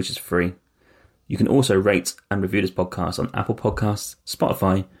 Thirdly, which is free, you can also rate and review this podcast on Apple Podcasts,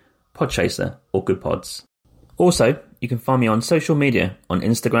 Spotify, Podchaser, or Good Pods. Also, you can find me on social media on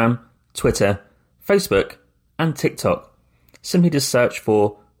Instagram, Twitter, Facebook, and TikTok. Simply just search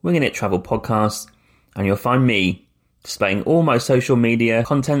for Winging It Travel Podcast, and you'll find me displaying all my social media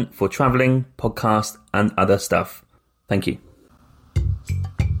content for travelling, podcast, and other stuff. Thank you.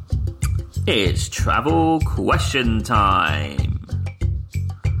 It's travel question time.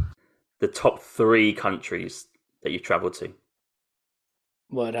 The top 3 countries that you've travelled to.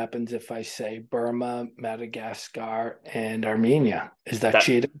 What happens if I say Burma, Madagascar, and Armenia? Is that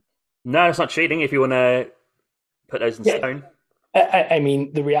cheating? No, it's not cheating if you want to put those in stone. I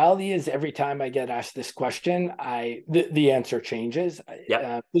mean, the reality is every time I get asked this question, the answer changes.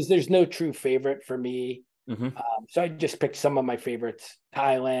 Because there's no true favorite for me. Mm-hmm. So I just picked some of my favorites: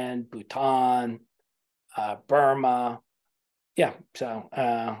 Thailand, Bhutan, Burma. Yeah. So,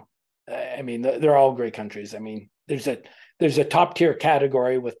 I mean, they're all great countries. I mean, there's a top tier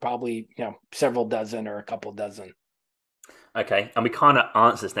category with probably, several dozen or a couple dozen. Okay. And we kind of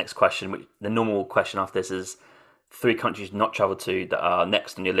answer this next question. Which, the normal question after this is 3 countries not travelled to that are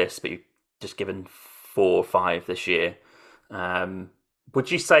next on your list, but you've just given 4 or 5 this year.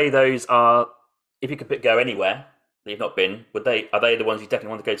 Would you say those are, if you could go anywhere that you've not been, are they the ones you definitely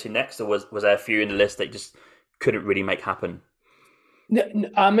want to go to next, or was there a few in the list that you just couldn't really make happen? No,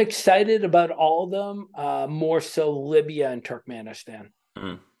 I'm excited about all of them, more so Libya and Turkmenistan.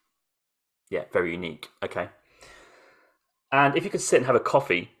 Mm. Yeah, very unique. Okay. And if you could sit and have a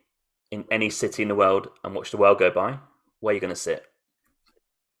coffee in any city in the world and watch the world go by, where are you going to sit?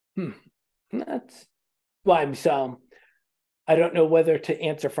 So I don't know whether to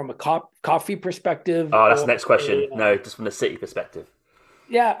answer from a coffee perspective. Oh, that's the next question. No, just from the city perspective.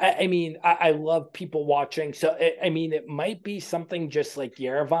 Yeah, I mean, I love people watching. So, I mean, it might be something just like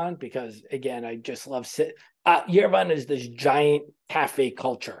Yerevan, because, again, I just love Yerevan is this giant cafe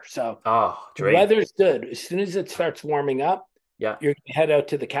culture. So, the weather's good. As soon as it starts warming up, you're going to head out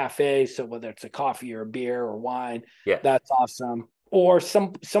to the cafe. So, whether it's a coffee or a beer or wine, that's awesome. Or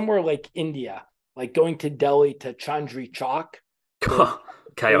somewhere like India, like going to Delhi to Chandri Chowk.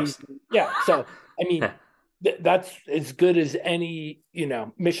 Chaos. Yeah. So, I mean, that's as good as any,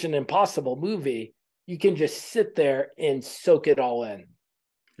 Mission Impossible movie. You can just sit there and soak it all in.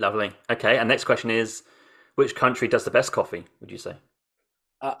 Lovely. Okay. And next question is, which country does the best coffee, would you say?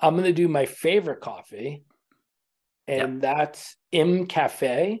 I'm going to do my favorite coffee, and that's Im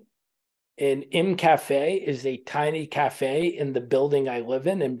Cafe. And Im Cafe is a tiny cafe in the building I live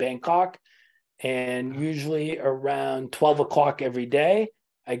in Bangkok. And usually around 12 o'clock every day,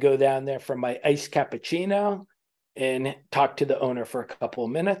 I go down there for my iced cappuccino and talk to the owner for a couple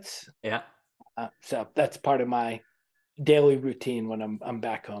of minutes. Yeah. So that's part of my daily routine when I'm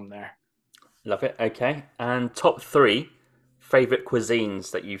back home there. Love it. Okay. And top 3 favorite cuisines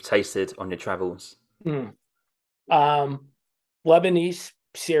that you've tasted on your travels? Lebanese,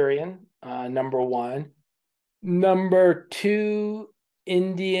 Syrian, number 1. Number 2,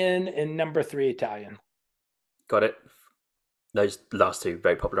 Indian, and number 3, Italian. Got it. Those last 2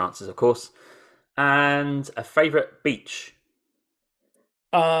 very popular answers, of course. And a favorite beach?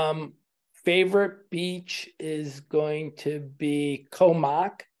 Favorite beach is going to be Koh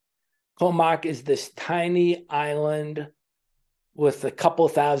Mak. Koh Mak is this tiny island with a couple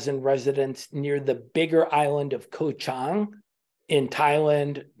thousand residents near the bigger island of Koh Chang in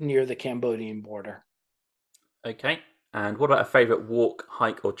Thailand, near the Cambodian border. Okay. And what about a favorite walk,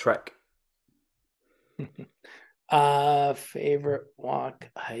 hike, or trek? Favorite walk,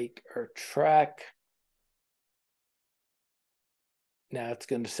 hike, or trek. Now it's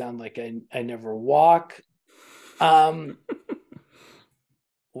going to sound like I never walk. Where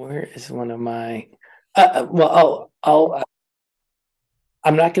is one of my? I'm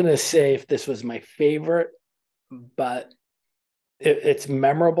not going to say if this was my favorite, but it's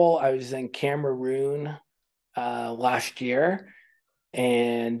memorable. I was in Cameroon last year,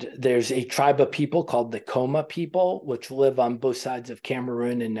 and there's a tribe of people called the Koma people, which live on both sides of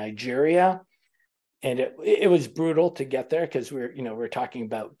Cameroon and Nigeria. And it was brutal to get there because we're talking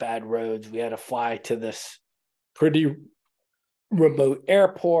about bad roads. We had to fly to this pretty remote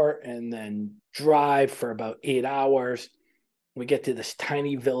airport and then drive for about 8 hours. We get to this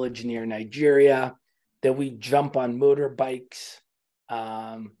tiny village near Nigeria. Then we jump on motorbikes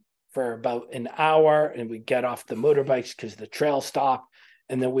for about an hour, and we get off the motorbikes because the trail stopped.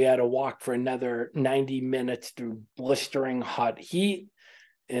 And then we had to walk for another 90 minutes through blistering hot heat.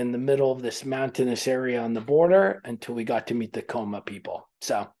 in the middle of this mountainous area on the border until we got to meet the Coma people.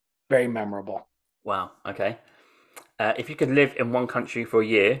 So very memorable. Wow. Okay. If you could live in one country for a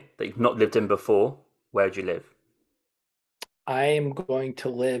year that you've not lived in before, where would you live? I am going to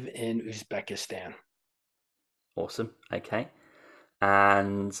live in Uzbekistan. Awesome. Okay.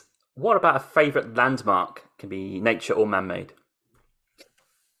 And what about a favorite landmark? Can be nature or man-made.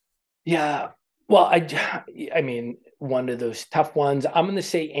 Yeah. Well, I mean, one of those tough ones. I'm going to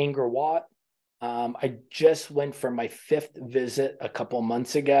say Angkor Wat. I just went for my 5th visit a couple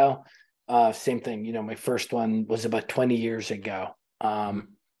months ago. Same thing, my first one was about 20 years ago.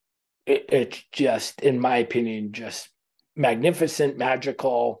 It's just, in my opinion, just magnificent,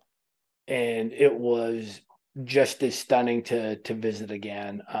 magical, and it was just as stunning to visit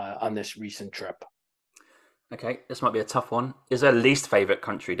again on this recent trip. Okay, this might be a tough one. Is there a least favorite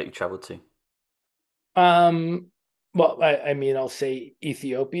country that you traveled to? Um, well, I mean, I'll say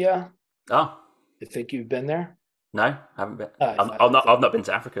Ethiopia. Oh, I think you've been there. no, I haven't been. I thought, I've not been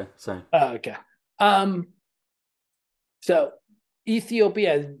to Africa, so. okay. Um, so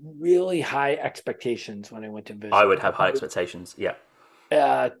Ethiopia had really high expectations when I went to I visit. would have high expectations. Yeah.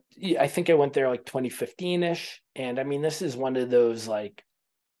 I think I went there like 2015-ish. And I mean, this is one of those like,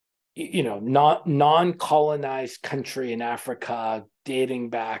 not non-colonized country in Africa dating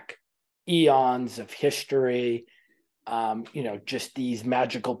back eons of history. Just these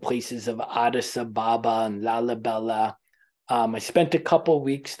magical places of Addis Ababa and Lalibela. I spent a couple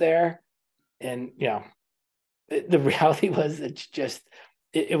weeks there, and the reality was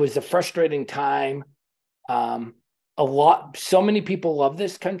it was a frustrating time. So many people love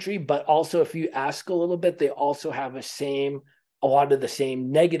this country, but also if you ask a little bit, they also have a lot of the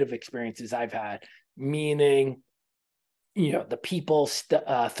same negative experiences I've had, meaning, the people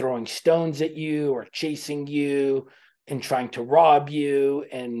throwing stones at you or chasing you and trying to rob you,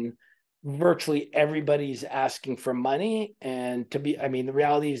 and virtually everybody's asking for money. And the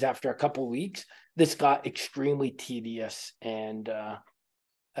reality is after a couple of weeks, this got extremely tedious. And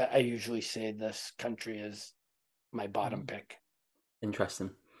I usually say this country is my bottom pick.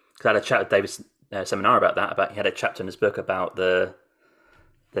 Interesting. Because I had a chat with David's seminar about that. He had a chapter in his book about the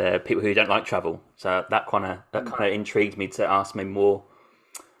people who don't like travel. So that kind of intrigued me to ask me more,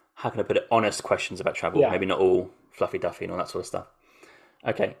 how can I put it, honest questions about travel. Maybe not all fluffy duffy and all that sort of stuff.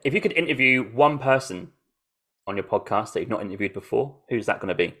 Okay, if you could interview one person on your podcast that you've not interviewed before, who's that going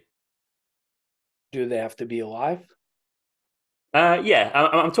to be? Do they have to be alive? Yeah,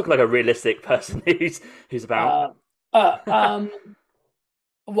 I'm talking like a realistic person who's about. Well,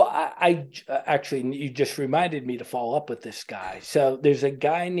 I actually, you just reminded me to follow up with this guy. So there's a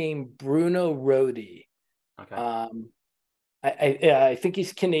guy named Bruno Rodi. Okay. I think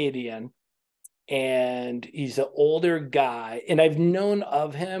he's Canadian, and he's an older guy, and I've known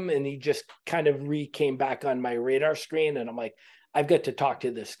of him, and he just kind of came back on my radar screen, and I'm like, I've got to talk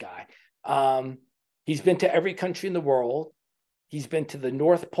to this guy. He's been to every country in the world. He's been to the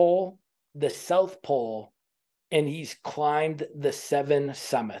North Pole, the South Pole, and he's climbed the 7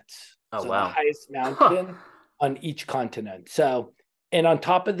 summits. Oh, wow. The highest mountain on each continent. So, and on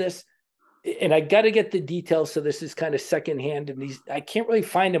top of this, and I got to get the details, so this is kind of secondhand, and I can't really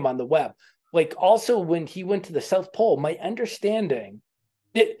find him on the web. Like, also, when he went to the South Pole, my understanding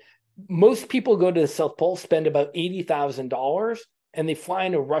that most people go to the South Pole, spend about $80,000, and they fly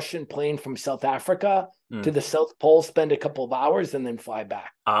in a Russian plane from South Africa to the South Pole, spend a couple of hours, and then fly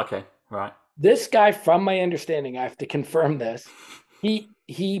back. Okay, right. This guy, from my understanding, I have to confirm this,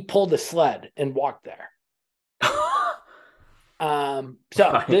 he pulled a sled and walked there.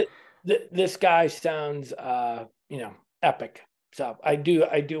 Right. This guy sounds epic. So I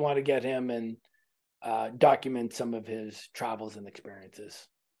do want to get him and document some of his travels and experiences.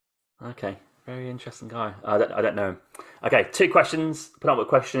 Okay, very interesting guy. I don't know him. Okay, 2 questions. Penultimate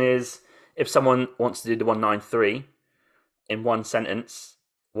question is, if someone wants to do the 193 in one sentence,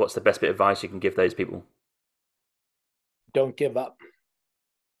 what's the best bit of advice you can give those people? Don't give up.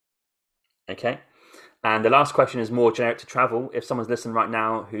 Okay. And the last question is more generic to travel. If someone's listening right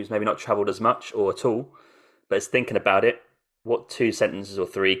now who's maybe not traveled as much or at all, but is thinking about it, what 2 sentences or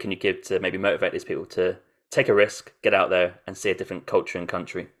 3 can you give to maybe motivate these people to take a risk, get out there and see a different culture and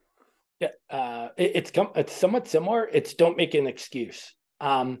country? Yeah, it's somewhat similar. It's don't make an excuse.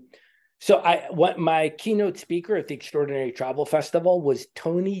 So my keynote speaker at the Extraordinary Travel Festival was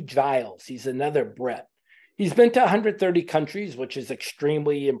Tony Giles. He's another Brit. He's been to 130 countries, which is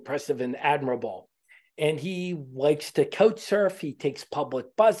extremely impressive and admirable. And he likes to couch surf. He takes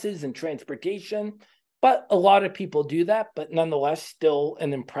public buses and transportation, but a lot of people do that, but nonetheless, still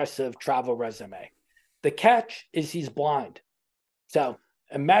an impressive travel resume. The catch is he's blind. So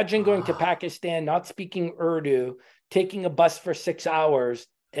Imagine going to Pakistan, not speaking Urdu, taking a bus for 6 hours,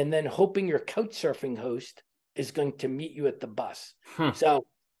 and then hoping your couch surfing host is going to meet you at the bus. So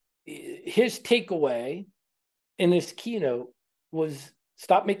his takeaway in his keynote was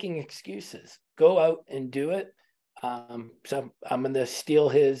stop making excuses. Go out and do it. So I'm going to steal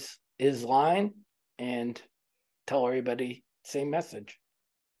his line and tell everybody same message.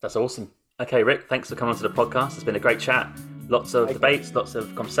 That's awesome. Okay, Rick, thanks for coming onto the podcast. It's been a great chat. Lots of debates, lots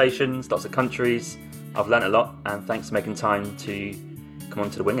of conversations, lots of countries. I've learned a lot, and thanks for making time to come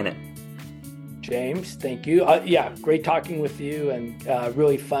onto the Winging It. James, thank you. Great talking with you, and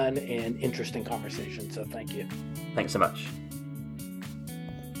really fun and interesting conversation. So thank you. Thanks so much.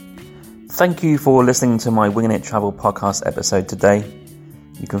 Thank you for listening to my Winging It Travel podcast episode today.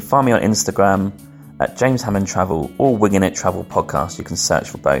 You can find me on Instagram at James Hammond Travel or Winging It Travel Podcast. You can search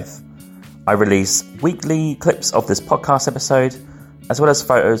for both. I release weekly clips of this podcast episode, as well as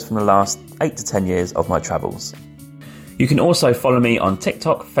photos from the last 8 to 10 years of my travels. You can also follow me on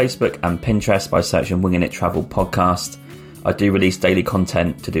TikTok, Facebook and Pinterest by searching Winging It Travel Podcast. I do release daily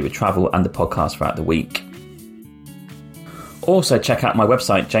content to do with travel and the podcast throughout the week. Also check out my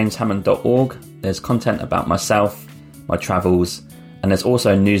website, jameshammond.org. There's content about myself, my travels, and there's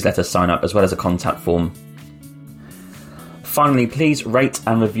also a newsletter sign up as well as a contact form. Finally, please rate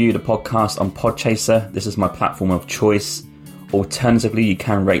and review the podcast on Podchaser. This is my platform of choice. Alternatively, you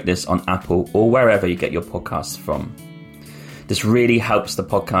can rate this on Apple or wherever you get your podcasts from. This really helps the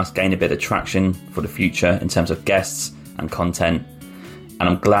podcast gain a bit of traction for the future in terms of guests and content. And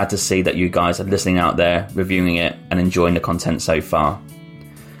I'm glad to see that you guys are listening out there, reviewing it and enjoying the content so far.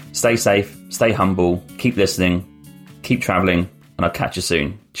 Stay safe, stay humble, keep listening, keep travelling, and I'll catch you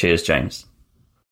soon. Cheers, James.